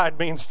 Terrified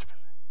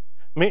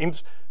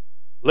means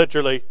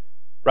literally,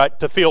 right,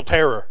 to feel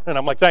terror. And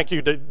I'm like, thank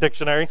you,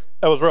 dictionary.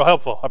 That was real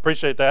helpful. I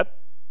appreciate that.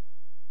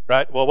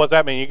 Right? Well, what's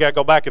that mean? You got to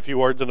go back a few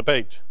words in the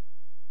page.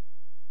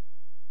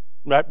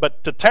 Right?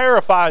 But to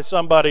terrify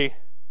somebody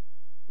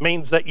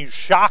means that you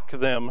shock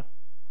them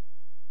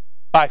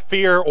by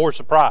fear or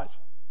surprise.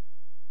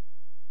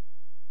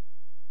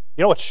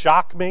 You know what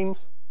shock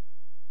means?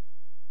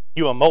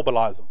 You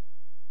immobilize them.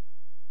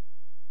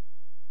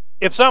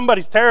 If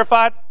somebody's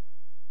terrified,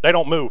 they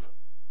don't move.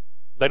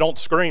 They don't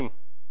scream.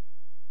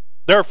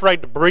 They're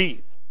afraid to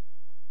breathe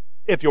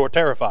if you're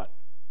terrified.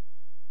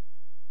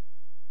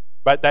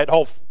 But that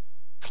whole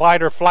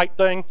flight or flight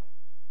thing,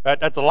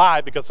 that's a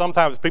lie, because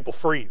sometimes people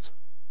freeze.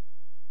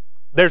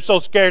 They're so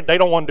scared they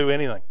don't want to do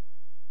anything.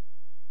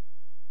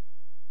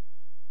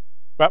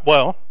 Right,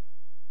 well,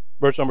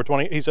 verse number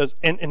 20, he says,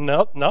 and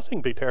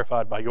nothing be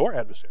terrified by your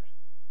adversaries.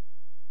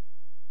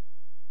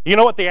 You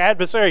know what the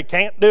adversary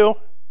can't do?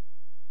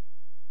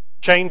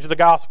 Change the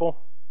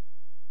gospel.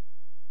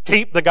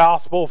 Keep the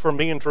gospel from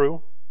being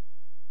true.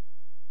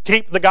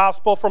 Keep the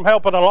gospel from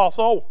helping a lost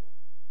soul.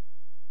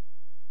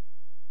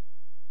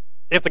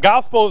 If the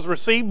gospel is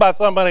received by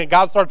somebody and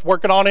God starts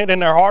working on it in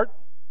their heart,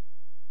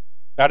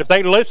 that if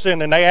they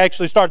listen and they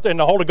actually start, and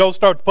the Holy Ghost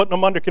starts putting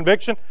them under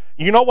conviction,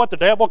 you know what the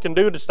devil can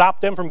do to stop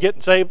them from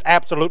getting saved?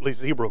 Absolutely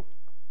zero.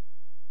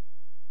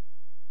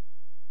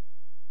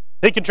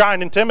 He can try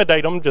and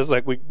intimidate them, just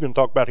like we're going to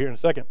talk about here in a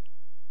second.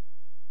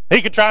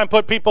 He could try and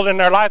put people in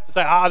their life to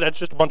say, that's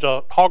just a bunch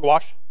of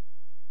hogwash.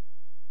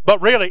 But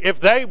really, if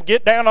they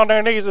get down on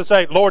their knees and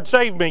say, Lord,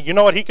 save me, you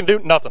know what he can do?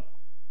 Nothing.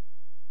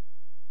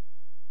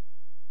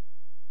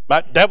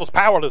 The devil's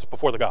powerless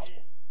before the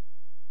gospel.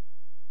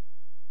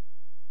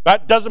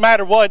 That doesn't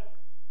matter what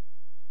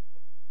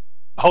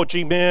Ho Chi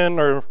Minh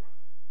or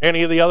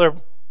any of the other,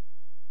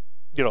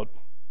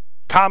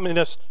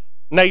 communist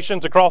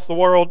nations across the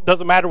world,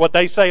 doesn't matter what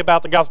they say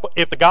about the gospel.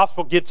 If the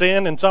gospel gets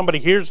in and somebody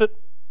hears it,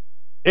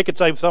 it could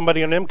save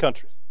somebody in them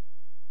countries.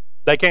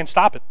 They can't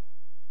stop it.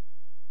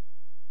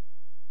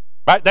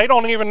 Right? They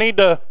don't even need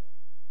to,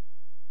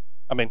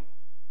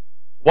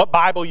 what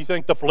Bible you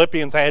think the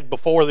Philippians had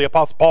before the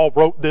Apostle Paul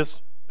wrote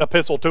this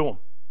epistle to them?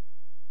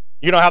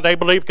 You know how they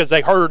believed? Because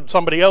they heard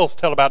somebody else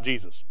tell about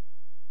Jesus.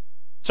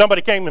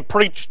 Somebody came and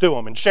preached to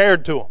them and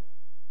shared to them,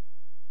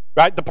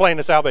 right, the plan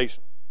of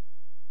salvation.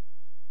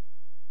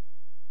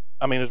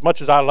 As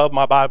much as I love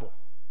my Bible,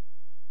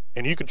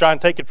 and you can try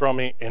and take it from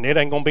me, and it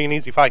ain't going to be an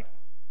easy fight.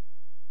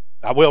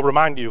 I will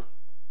remind you,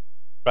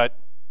 but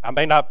I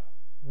may not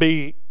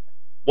be,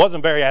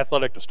 wasn't very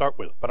athletic to start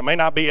with, but I may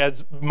not be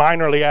as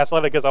minorly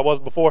athletic as I was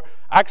before.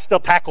 I can still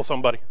tackle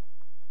somebody.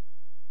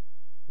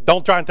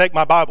 Don't try and take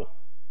my Bible.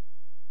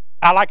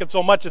 I like it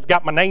so much it's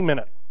got my name in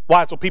it.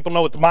 Why? So people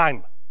know it's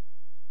mine.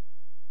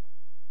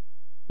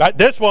 Right?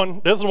 This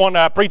is the one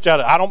that I preach out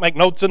of. I don't make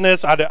notes in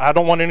this. I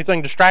don't want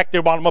anything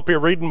distracted while I'm up here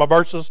reading my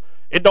verses.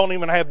 It don't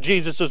even have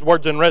Jesus'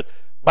 words in red.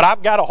 But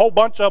I've got a whole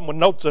bunch of them with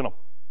notes in them.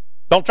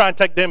 Don't try and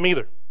take them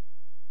either.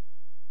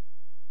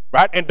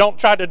 Right? And don't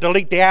try to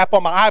delete the app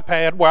on my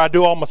iPad where I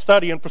do all my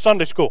studying for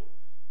Sunday school.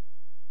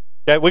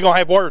 Okay, we're going to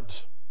have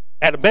words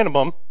at a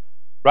minimum.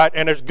 Right?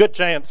 And there's a good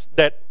chance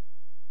that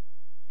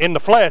in the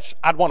flesh,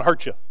 I'd want to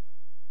hurt you.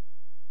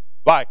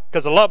 Why?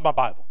 Because I love my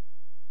Bible.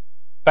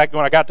 In fact,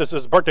 when I got this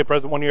as a birthday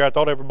present one year, I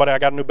told everybody I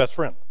got a new best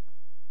friend.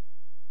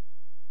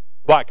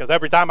 Why? Because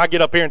every time I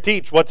get up here and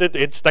teach, what's it?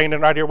 It's standing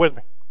right here with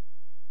me.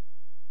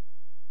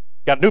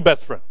 Got a new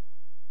best friend.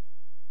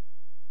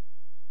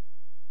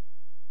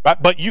 Right?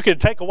 But you can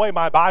take away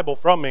my Bible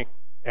from me,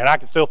 and I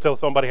can still tell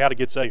somebody how to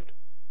get saved.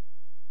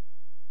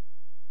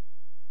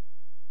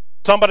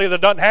 Somebody that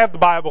doesn't have the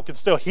Bible can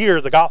still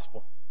hear the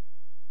gospel.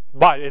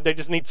 But they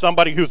just need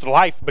somebody whose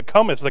life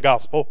becometh the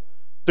gospel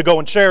to go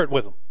and share it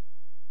with them.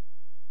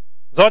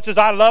 As much as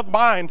I love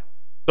mine,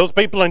 those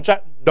people in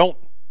chat don't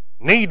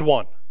need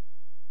one.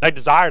 They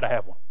desire to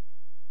have one.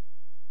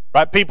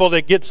 Right? People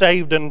that get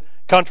saved in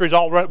countries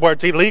all where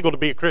it's illegal to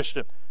be a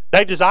Christian,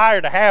 they desire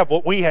to have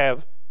what we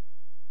have.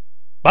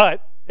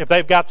 But if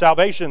they've got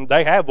salvation,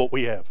 they have what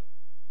we have.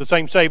 The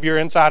same Savior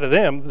inside of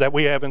them that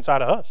we have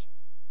inside of us.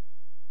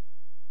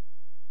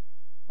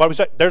 What we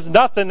say, there's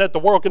nothing that the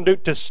world can do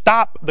to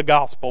stop the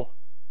gospel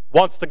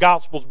once the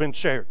gospel's been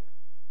shared.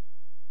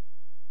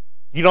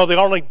 You know, the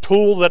only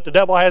tool that the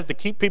devil has to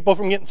keep people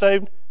from getting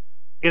saved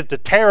is to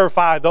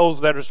terrify those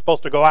that are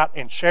supposed to go out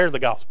and share the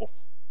gospel.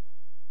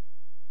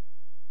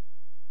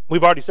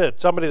 We've already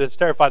said, somebody that's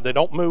terrified, they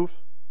don't move,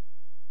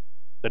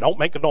 they don't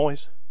make a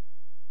noise,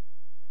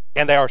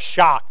 and they are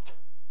shocked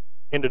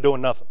into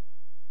doing nothing.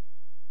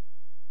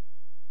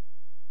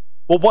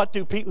 Well, what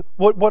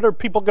are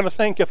people going to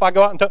think if I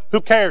go out and tell? Who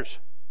cares?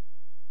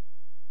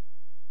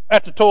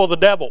 That's a tool of the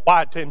devil.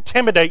 Why? To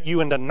intimidate you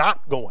into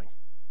not going.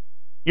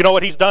 You know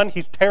what he's done?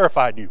 He's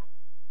terrified you.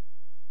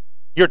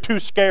 You're too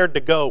scared to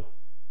go.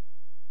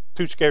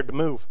 Too scared to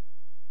move.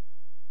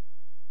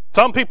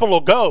 Some people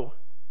will go,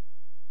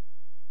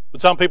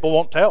 but some people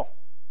won't tell.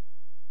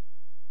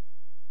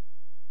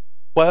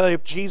 Well,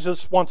 if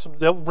Jesus wants them,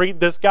 they'll read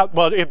this guy.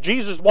 Well, if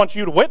Jesus wants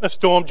you to witness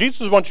to him,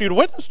 Jesus wants you to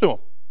witness to him.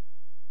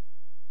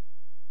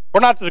 We're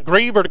not to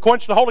grieve or to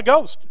quench the Holy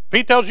Ghost. If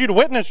he tells you to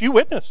witness, you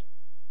witness.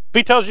 If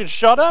he tells you to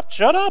shut up,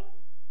 shut up.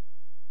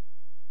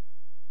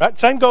 Right?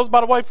 Same goes, by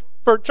the way,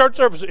 for church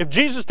service. If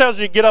Jesus tells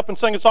you to get up and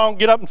sing a song,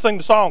 get up and sing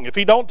the song. If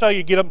he don't tell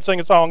you to get up and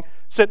sing a song,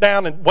 sit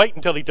down and wait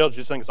until he tells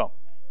you to sing a song.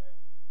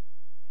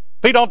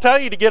 If he don't tell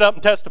you to get up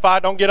and testify,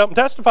 don't get up and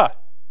testify.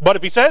 But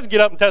if he says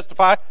get up and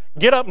testify,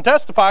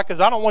 because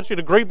I don't want you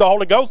to grieve the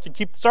Holy Ghost and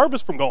keep the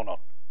service from going on.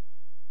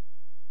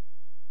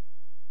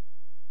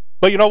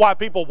 But you know why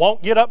people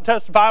won't get up and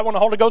testify when the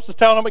Holy Ghost is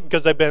telling them it?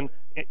 Because they've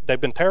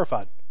been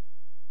terrified.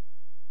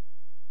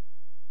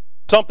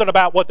 Something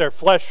about what their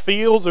flesh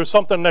feels, or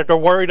something that they're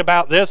worried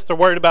about this, they're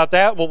worried about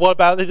that. Well, what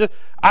about it?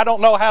 I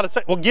don't know how to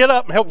say it. Well, get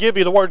up and he'll give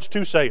you the words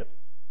to say it.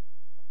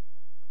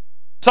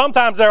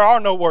 Sometimes there are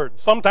no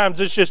words. Sometimes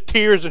it's just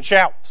tears and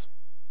shouts.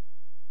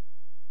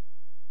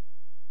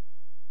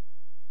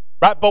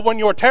 Right? But when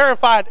you're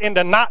terrified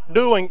into not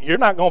doing, you're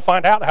not going to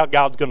find out how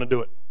God's going to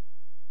do it.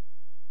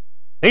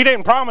 He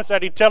didn't promise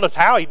that he'd tell us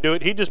how he'd do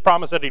it. He just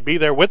promised that he'd be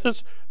there with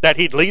us, that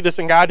he'd lead us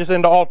and guide us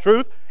into all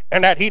truth,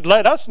 and that he'd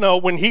let us know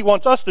when he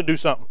wants us to do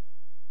something.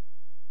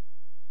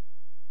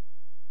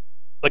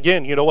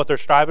 Again, you know what they're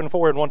striving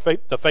for in one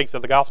faith? The faith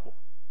of the gospel.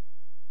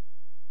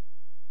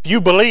 If you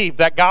believe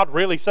that God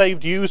really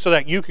saved you so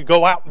that you could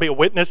go out and be a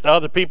witness to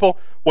other people,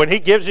 when he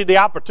gives you the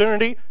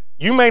opportunity,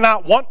 you may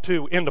not want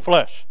to in the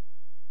flesh.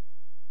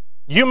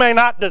 You may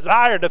not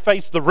desire to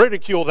face the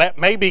ridicule that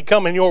may be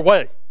coming your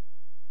way.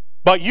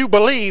 But you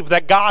believe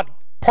that God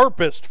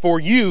purposed for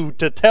you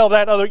to tell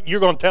that other, you're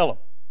going to tell them.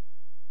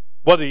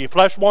 Whether your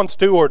flesh wants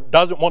to or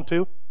doesn't want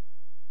to.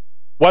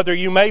 Whether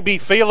you may be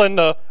feeling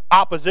the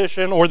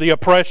opposition or the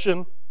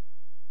oppression,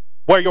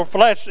 where your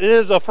flesh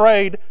is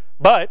afraid,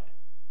 but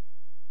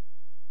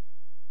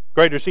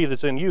greater is he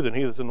that's in you than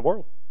he that's in the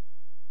world.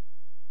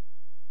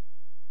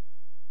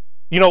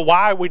 You know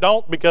why we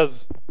don't?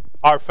 Because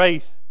our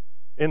faith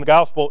in the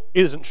gospel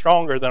isn't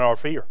stronger than our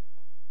fear.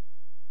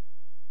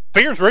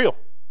 Fear's real.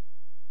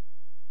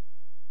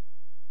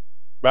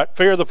 Right?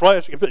 Fear of the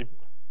flesh. You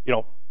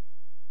know,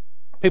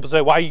 people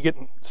say, why are you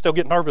still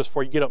get nervous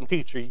before you get up and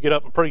teach or you get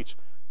up and preach?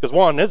 Because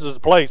one, this is a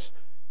place,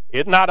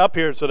 it's not up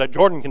here so that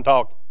Jordan can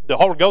talk. The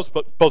Holy Ghost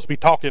is supposed to be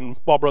talking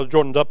while Brother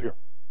Jordan's up here.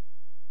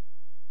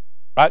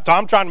 Right? So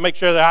I'm trying to make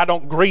sure that I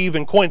don't grieve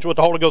and quench what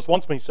the Holy Ghost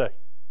wants me to say.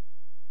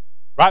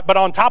 Right? But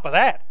on top of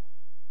that,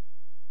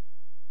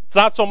 it's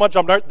not so much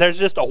there's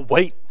just a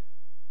weight.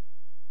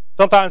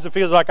 Sometimes it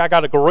feels like I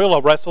got a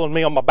gorilla wrestling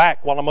me on my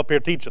back while I'm up here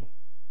teaching.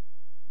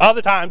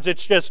 Other times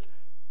it's just,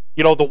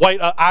 you know, the weight.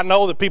 I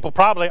know that people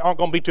probably aren't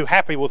going to be too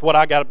happy with what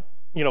I got,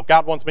 you know,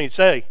 God wants me to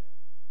say.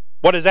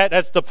 What is that?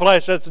 That's the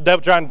flesh. That's the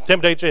devil trying to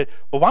intimidate you.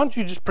 Well, why don't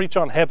you just preach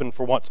on heaven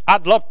for once?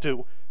 I'd love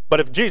to,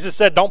 but if Jesus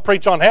said don't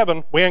preach on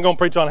heaven, we ain't going to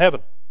preach on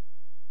heaven.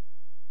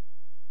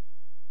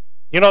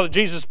 You know that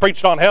Jesus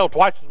preached on hell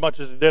twice as much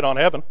as he did on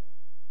heaven.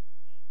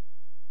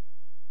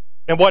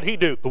 And what'd he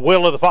do? The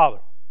will of the Father.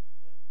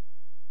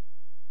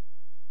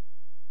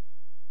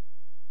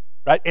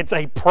 Right? It's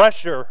a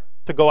pressure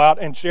to go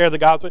out and share the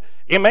gospel.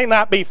 It may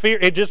not be fear.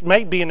 It just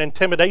may be an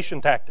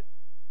intimidation tactic.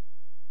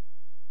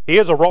 He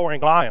is a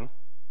roaring lion.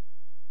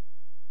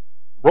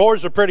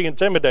 Roars are pretty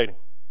intimidating.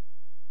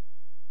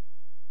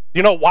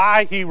 You know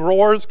why he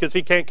roars? Because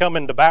he can't come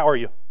and devour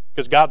you.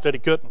 Because God said he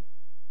couldn't.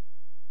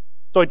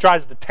 So he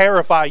tries to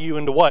terrify you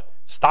into what?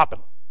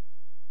 Stopping.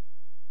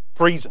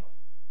 Freezing.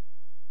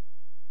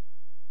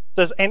 It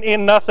says, and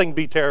in nothing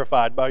be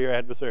terrified by your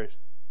adversaries.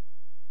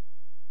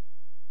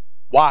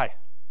 Why?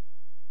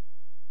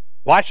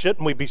 Why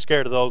shouldn't we be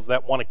scared of those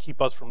that want to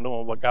keep us from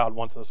doing what God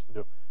wants us to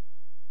do?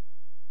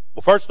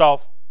 Well, first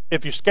off,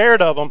 if you're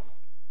scared of them,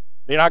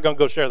 you're not going to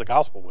go share the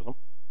gospel with them.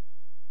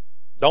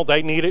 Don't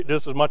they need it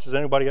just as much as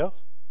anybody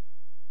else?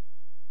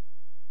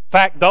 In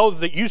fact, those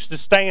that used to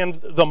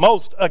stand the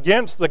most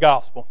against the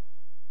gospel,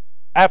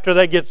 after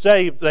they get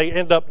saved, they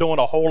end up doing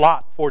a whole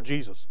lot for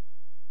Jesus.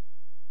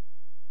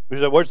 You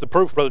say, where's the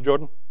proof, Brother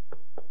Jordan?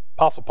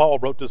 Apostle Paul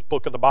wrote this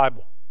book of the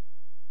Bible.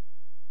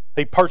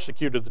 He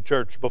persecuted the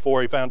church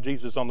before he found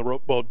Jesus on the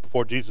road, well,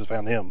 before Jesus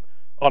found him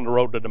on the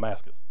road to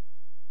Damascus.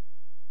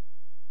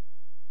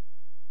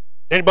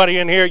 Anybody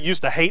in here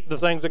used to hate the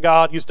things of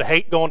God, used to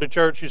hate going to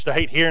church, used to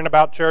hate hearing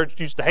about church,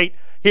 used to hate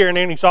hearing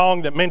any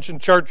song that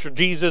mentioned church or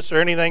Jesus or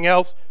anything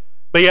else?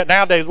 But yet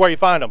nowadays, where you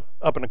find them?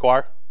 Up in the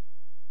choir.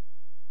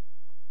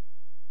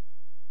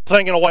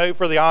 Singing away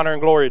for the honor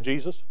and glory of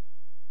Jesus.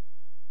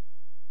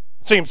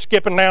 See them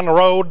skipping down the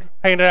road,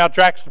 handing out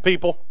tracts to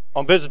people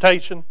on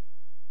visitation.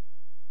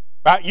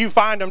 Right? You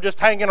find them just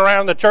hanging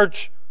around the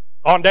church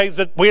on days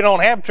that we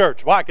don't have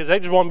church. Why? Because they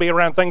just want to be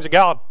around things of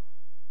God.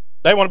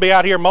 They want to be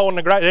out here mowing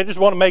the grass. They just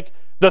want to make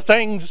the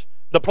things,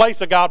 the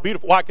place of God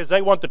beautiful. Why? Because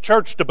they want the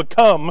church to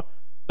become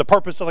the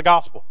purpose of the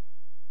gospel.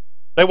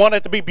 They want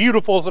it to be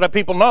beautiful so that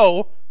people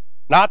know,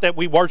 not that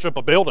we worship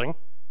a building,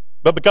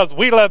 but because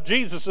we love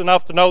Jesus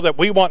enough to know that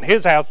we want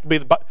his house to be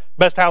the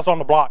best house on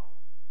the block.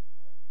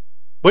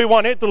 We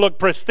want it to look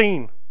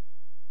pristine.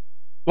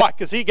 Why?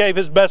 Because he gave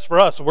his best for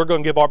us, so we're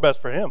going to give our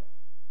best for him.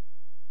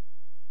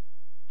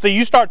 See,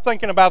 you start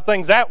thinking about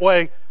things that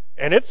way,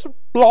 and it's a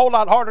whole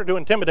lot harder to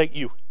intimidate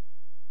you.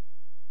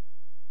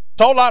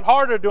 It's a whole lot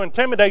harder to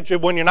intimidate you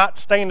when you're not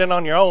standing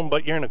on your own,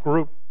 but you're in a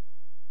group.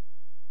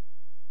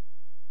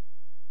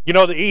 You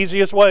know the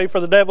easiest way for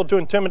the devil to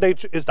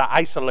intimidate you is to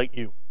isolate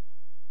you.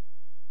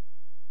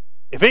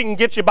 If he can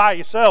get you by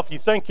yourself, you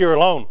think you're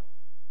alone.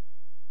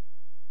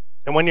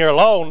 And when you're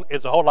alone,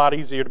 it's a whole lot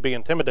easier to be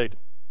intimidated.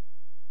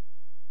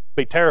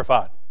 Be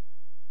terrified.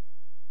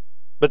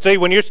 But see,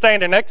 when you're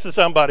standing next to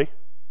somebody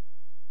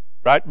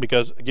Right?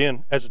 Because,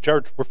 again, as a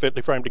church, we're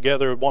fitly framed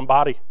together in one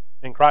body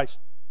in Christ.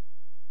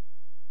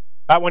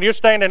 Right? When you're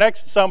standing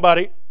next to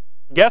somebody,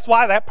 guess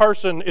why that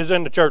person is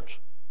in the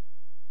church?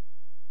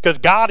 Because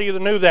God either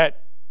knew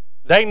that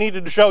they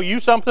needed to show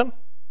you something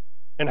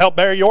and help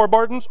bear your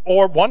burdens,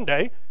 or one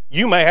day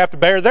you may have to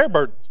bear their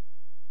burdens.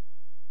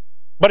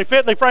 But he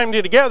fitly framed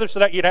you together so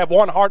that you'd have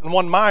one heart and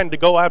one mind to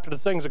go after the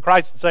things of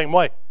Christ the same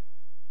way.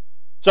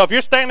 So if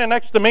you're standing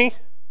next to me,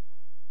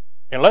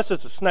 unless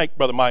it's a snake,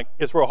 Brother Mike,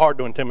 it's real hard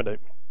to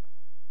intimidate me.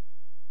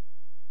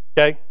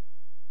 Okay?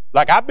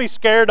 Like, I'd be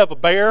scared of a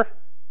bear,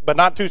 but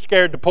not too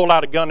scared to pull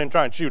out a gun and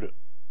try and shoot it.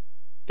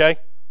 Okay?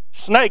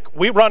 Snake,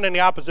 we run in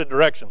the opposite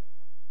direction.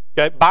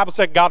 Okay? Bible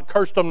said God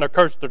cursed them, they're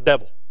cursed, they're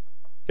devil.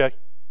 Okay?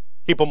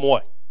 Keep them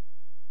away.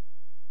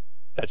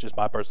 That's just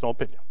my personal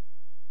opinion.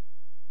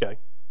 Okay?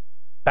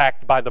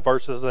 Backed by the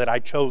verses that I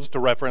chose to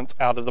reference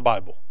out of the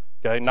Bible.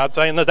 Okay? Not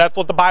saying that that's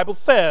what the Bible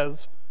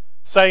says,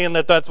 saying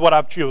that that's what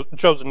I've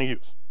chosen to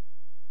use.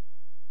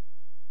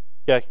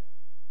 Okay?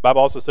 The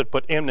Bible also said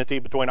put enmity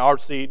between our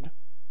seed,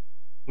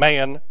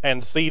 man,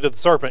 and the seed of the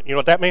serpent. You know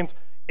what that means?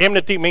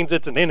 Enmity means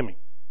it's an enemy.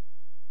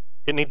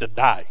 It needs to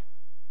die.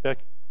 Okay?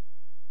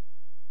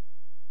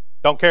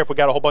 Don't care if we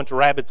got a whole bunch of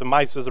rabbits and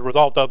mice as a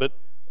result of it.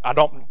 I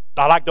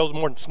like those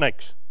more than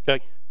snakes.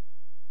 Okay?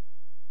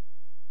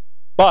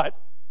 But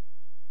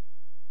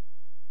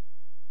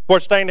if we're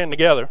standing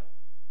together,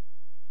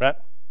 right?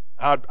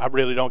 I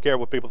really don't care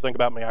what people think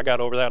about me. I got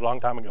over that a long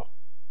time ago.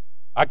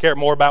 I care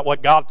more about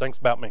what God thinks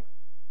about me.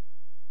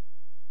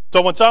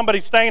 So when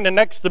somebody's standing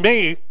next to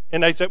me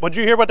and they say, "Well, did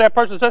you hear what that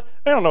person said?"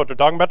 They don't know what they're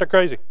talking about. They're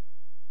crazy.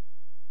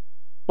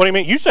 What do you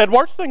mean? You said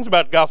worse things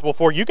about the gospel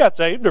before you got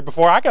saved or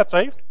before I got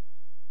saved.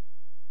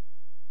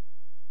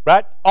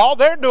 Right? All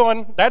they're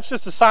doing, that's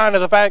just a sign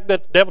of the fact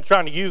that the devil's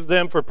trying to use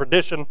them for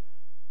perdition,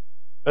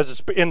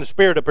 in the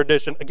spirit of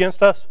perdition,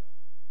 against us.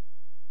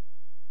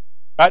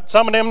 Right?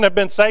 Some of them have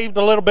been saved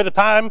a little bit of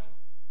time,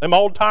 them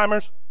old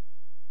timers,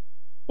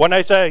 when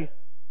they say,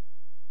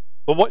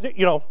 "Well, what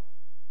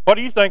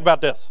do you think about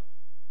this?"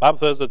 The Bible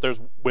says that there's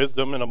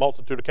wisdom in a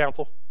multitude of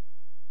counsel.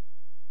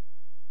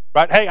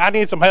 Right? "Hey, I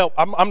need some help.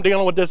 I'm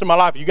dealing with this in my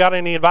life. You got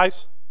any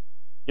advice?"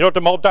 You know what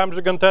them old timers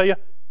are going to tell you?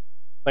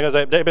 Because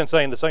they've been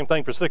saying the same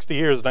thing for 60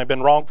 years and they've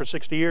been wrong for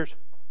 60 years.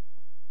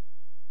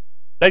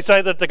 They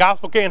say that the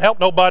gospel can't help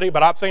nobody,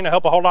 but I've seen it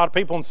help a whole lot of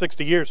people in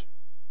 60 years.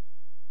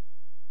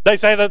 They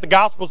say that the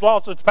gospel's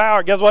lost its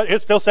power. Guess what?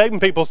 It's still saving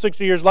people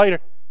 60 years later.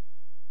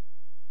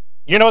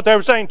 You know what they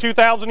were saying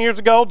 2,000 years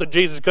ago? That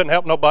Jesus couldn't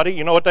help nobody.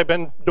 You know what they've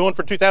been doing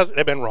for 2,000?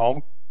 They've been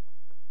wrong.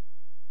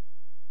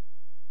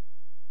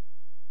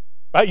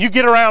 Right? You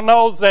get around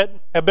those that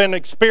have been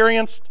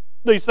experienced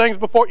these things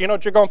before, you know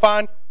what you're going to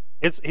find?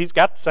 He's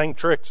got the same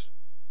tricks.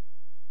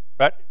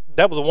 Right? The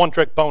devil's a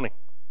one-trick pony.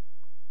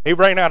 He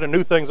ran out of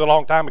new things a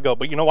long time ago,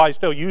 but you know why he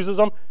still uses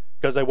them?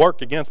 Because they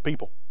work against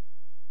people.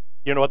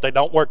 You know what they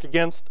don't work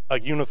against?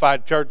 A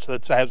unified church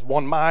that has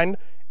one mind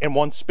and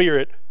one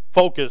spirit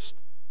focused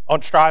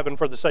on striving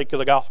for the sake of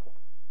the gospel.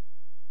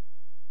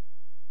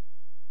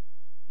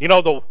 You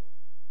know the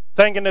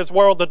thing in this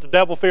world that the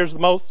devil fears the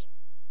most?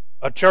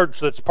 A church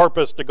that's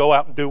purposed to go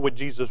out and do what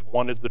Jesus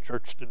wanted the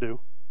church to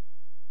do.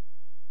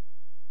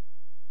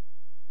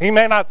 He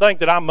may not think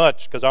that I'm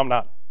much, because I'm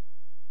not.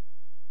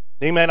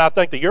 He may not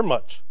think that you're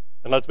much.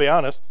 And let's be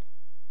honest,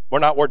 we're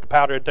not worth the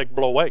powder it'd take to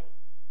blow away.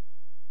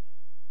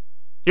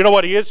 You know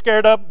what he is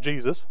scared of?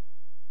 Jesus.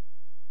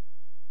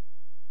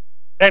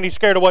 And he's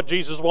scared of what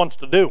Jesus wants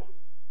to do.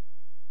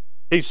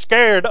 He's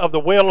scared of the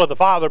will of the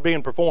Father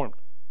being performed.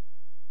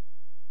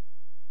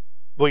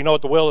 Well, you know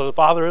what the will of the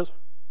Father is?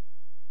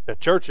 That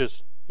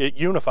churches get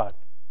unified.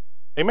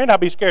 He may not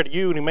be scared of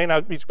you, and he may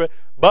not be scared,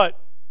 but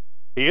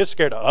he is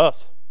scared of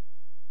us.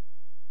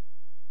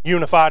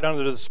 Unified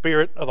under the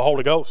Spirit of the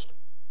Holy Ghost.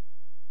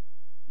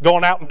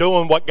 Going out and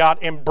doing what God,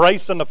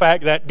 embracing the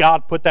fact that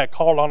God put that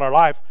call on our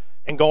life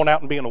and going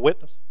out and being a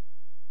witness.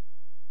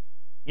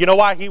 You know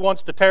why he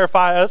wants to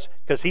terrify us?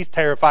 Because he's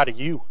terrified of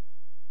you.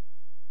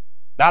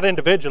 Not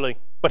individually,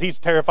 but he's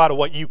terrified of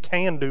what you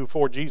can do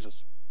for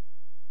Jesus.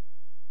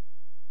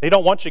 He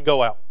don't want you to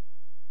go out.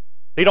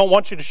 He don't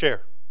want you to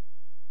share.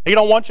 He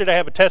don't want you to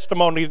have a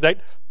testimony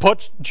that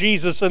puts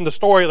Jesus in the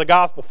story of the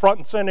gospel front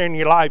and center in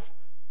your life,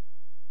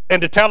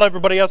 and to tell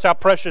everybody else how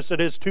precious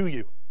it is to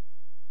you.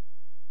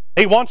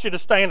 He wants you to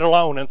stand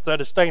alone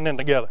instead of standing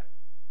together.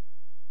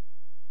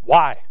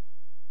 Why?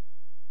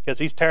 Because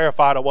he's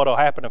terrified of what will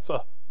happen if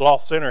a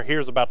lost sinner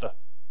hears about the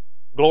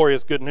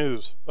glorious good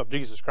news of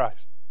Jesus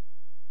Christ.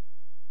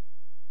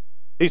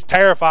 He's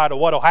terrified of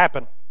what will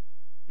happen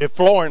if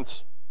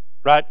Florence,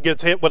 right,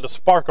 gets hit with a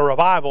spark of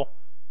revival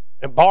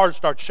and bars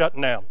start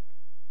shutting down.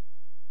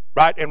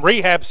 Right? And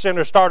rehab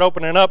centers start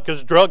opening up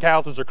because drug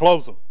houses are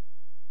closing.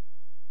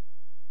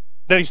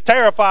 Then he's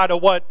terrified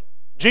of what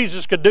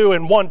Jesus could do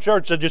in one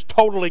church that just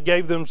totally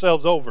gave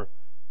themselves over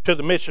to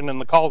the mission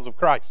and the cause of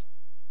Christ.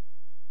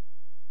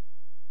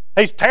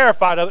 He's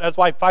terrified of it. That's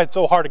why he fights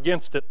so hard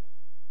against it.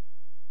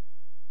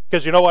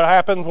 Because you know what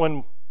happens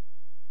when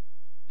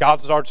God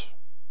starts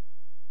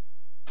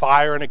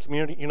fire in a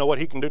community, you know what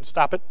he can do to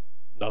stop it?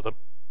 Nothing.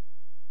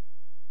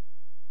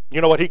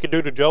 You know what he could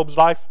do to Job's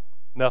life?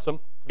 Nothing.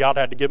 God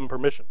had to give him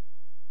permission.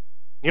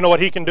 You know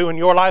what he can do in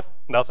your life?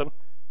 Nothing.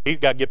 He's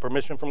got to get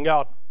permission from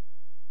God.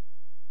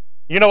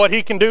 You know what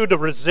he can do to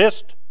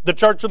resist the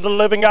church of the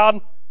living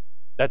God?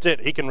 That's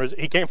it. He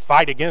can't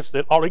fight against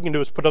it. All he can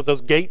do is put up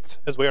those gates,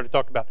 as we already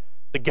talked about.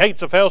 The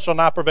gates of hell shall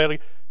not prevail.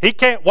 He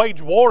can't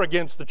wage war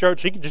against the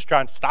church. He can just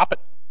try and stop it.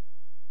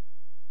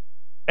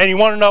 And you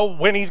want to know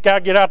when he's got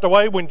to get out the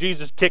way? When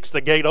Jesus kicks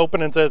the gate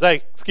open and says,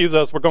 hey, excuse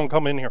us, we're going to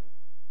come in here.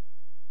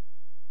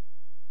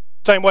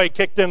 Same way he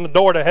kicked in the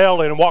door to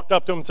hell and walked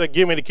up to him and said,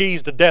 give me the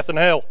keys to death and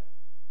hell.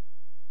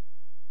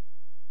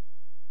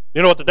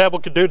 You know what the devil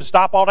could do to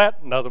stop all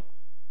that? Nothing.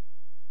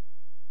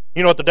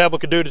 You know what the devil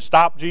could do to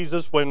stop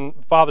Jesus when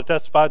the Father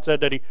testified,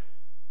 said that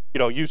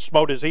you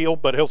smote his heel,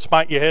 but he'll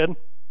smite your head?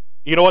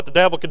 You know what the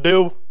devil could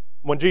do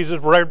when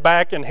Jesus reared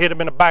back and hit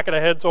him in the back of the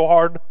head so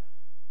hard,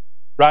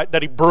 right,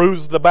 that he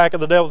bruised the back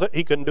of the devil's head?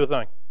 He couldn't do a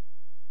thing.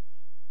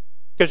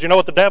 Because you know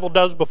what the devil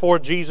does before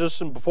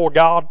Jesus and before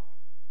God?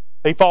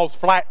 He falls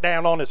flat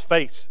down on his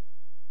face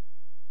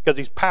because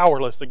he's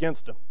powerless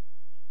against him.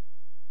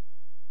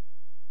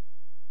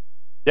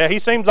 Yeah, he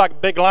seems like a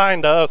big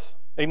lion to us.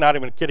 He's not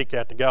even a kitty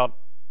cat to God.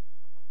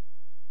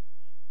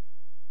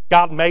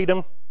 God made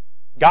him.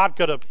 God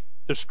could have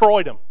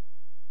destroyed him,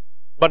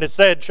 but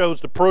instead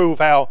chose to prove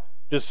how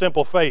just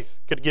simple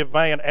faith could give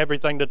man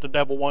everything that the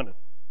devil wanted.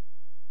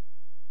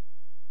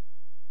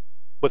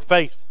 With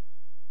faith,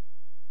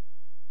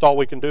 it's all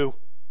we can do.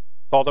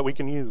 It's all that we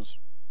can use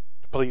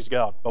to please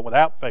God. But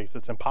without faith,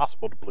 it's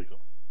impossible to please him.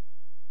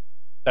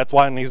 That's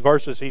why in these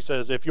verses he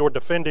says, if you're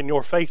defending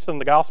your faith in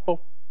the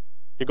gospel,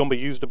 you're going to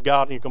be used of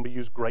God and you're going to be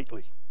used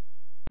greatly.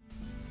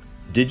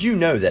 Did you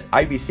know that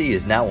IBC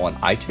is now on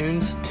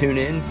iTunes,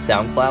 TuneIn,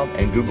 SoundCloud,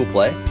 and Google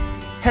Play?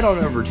 Head on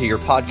over to your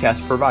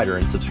podcast provider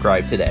and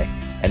subscribe today.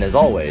 And as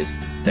always,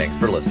 thanks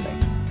for listening.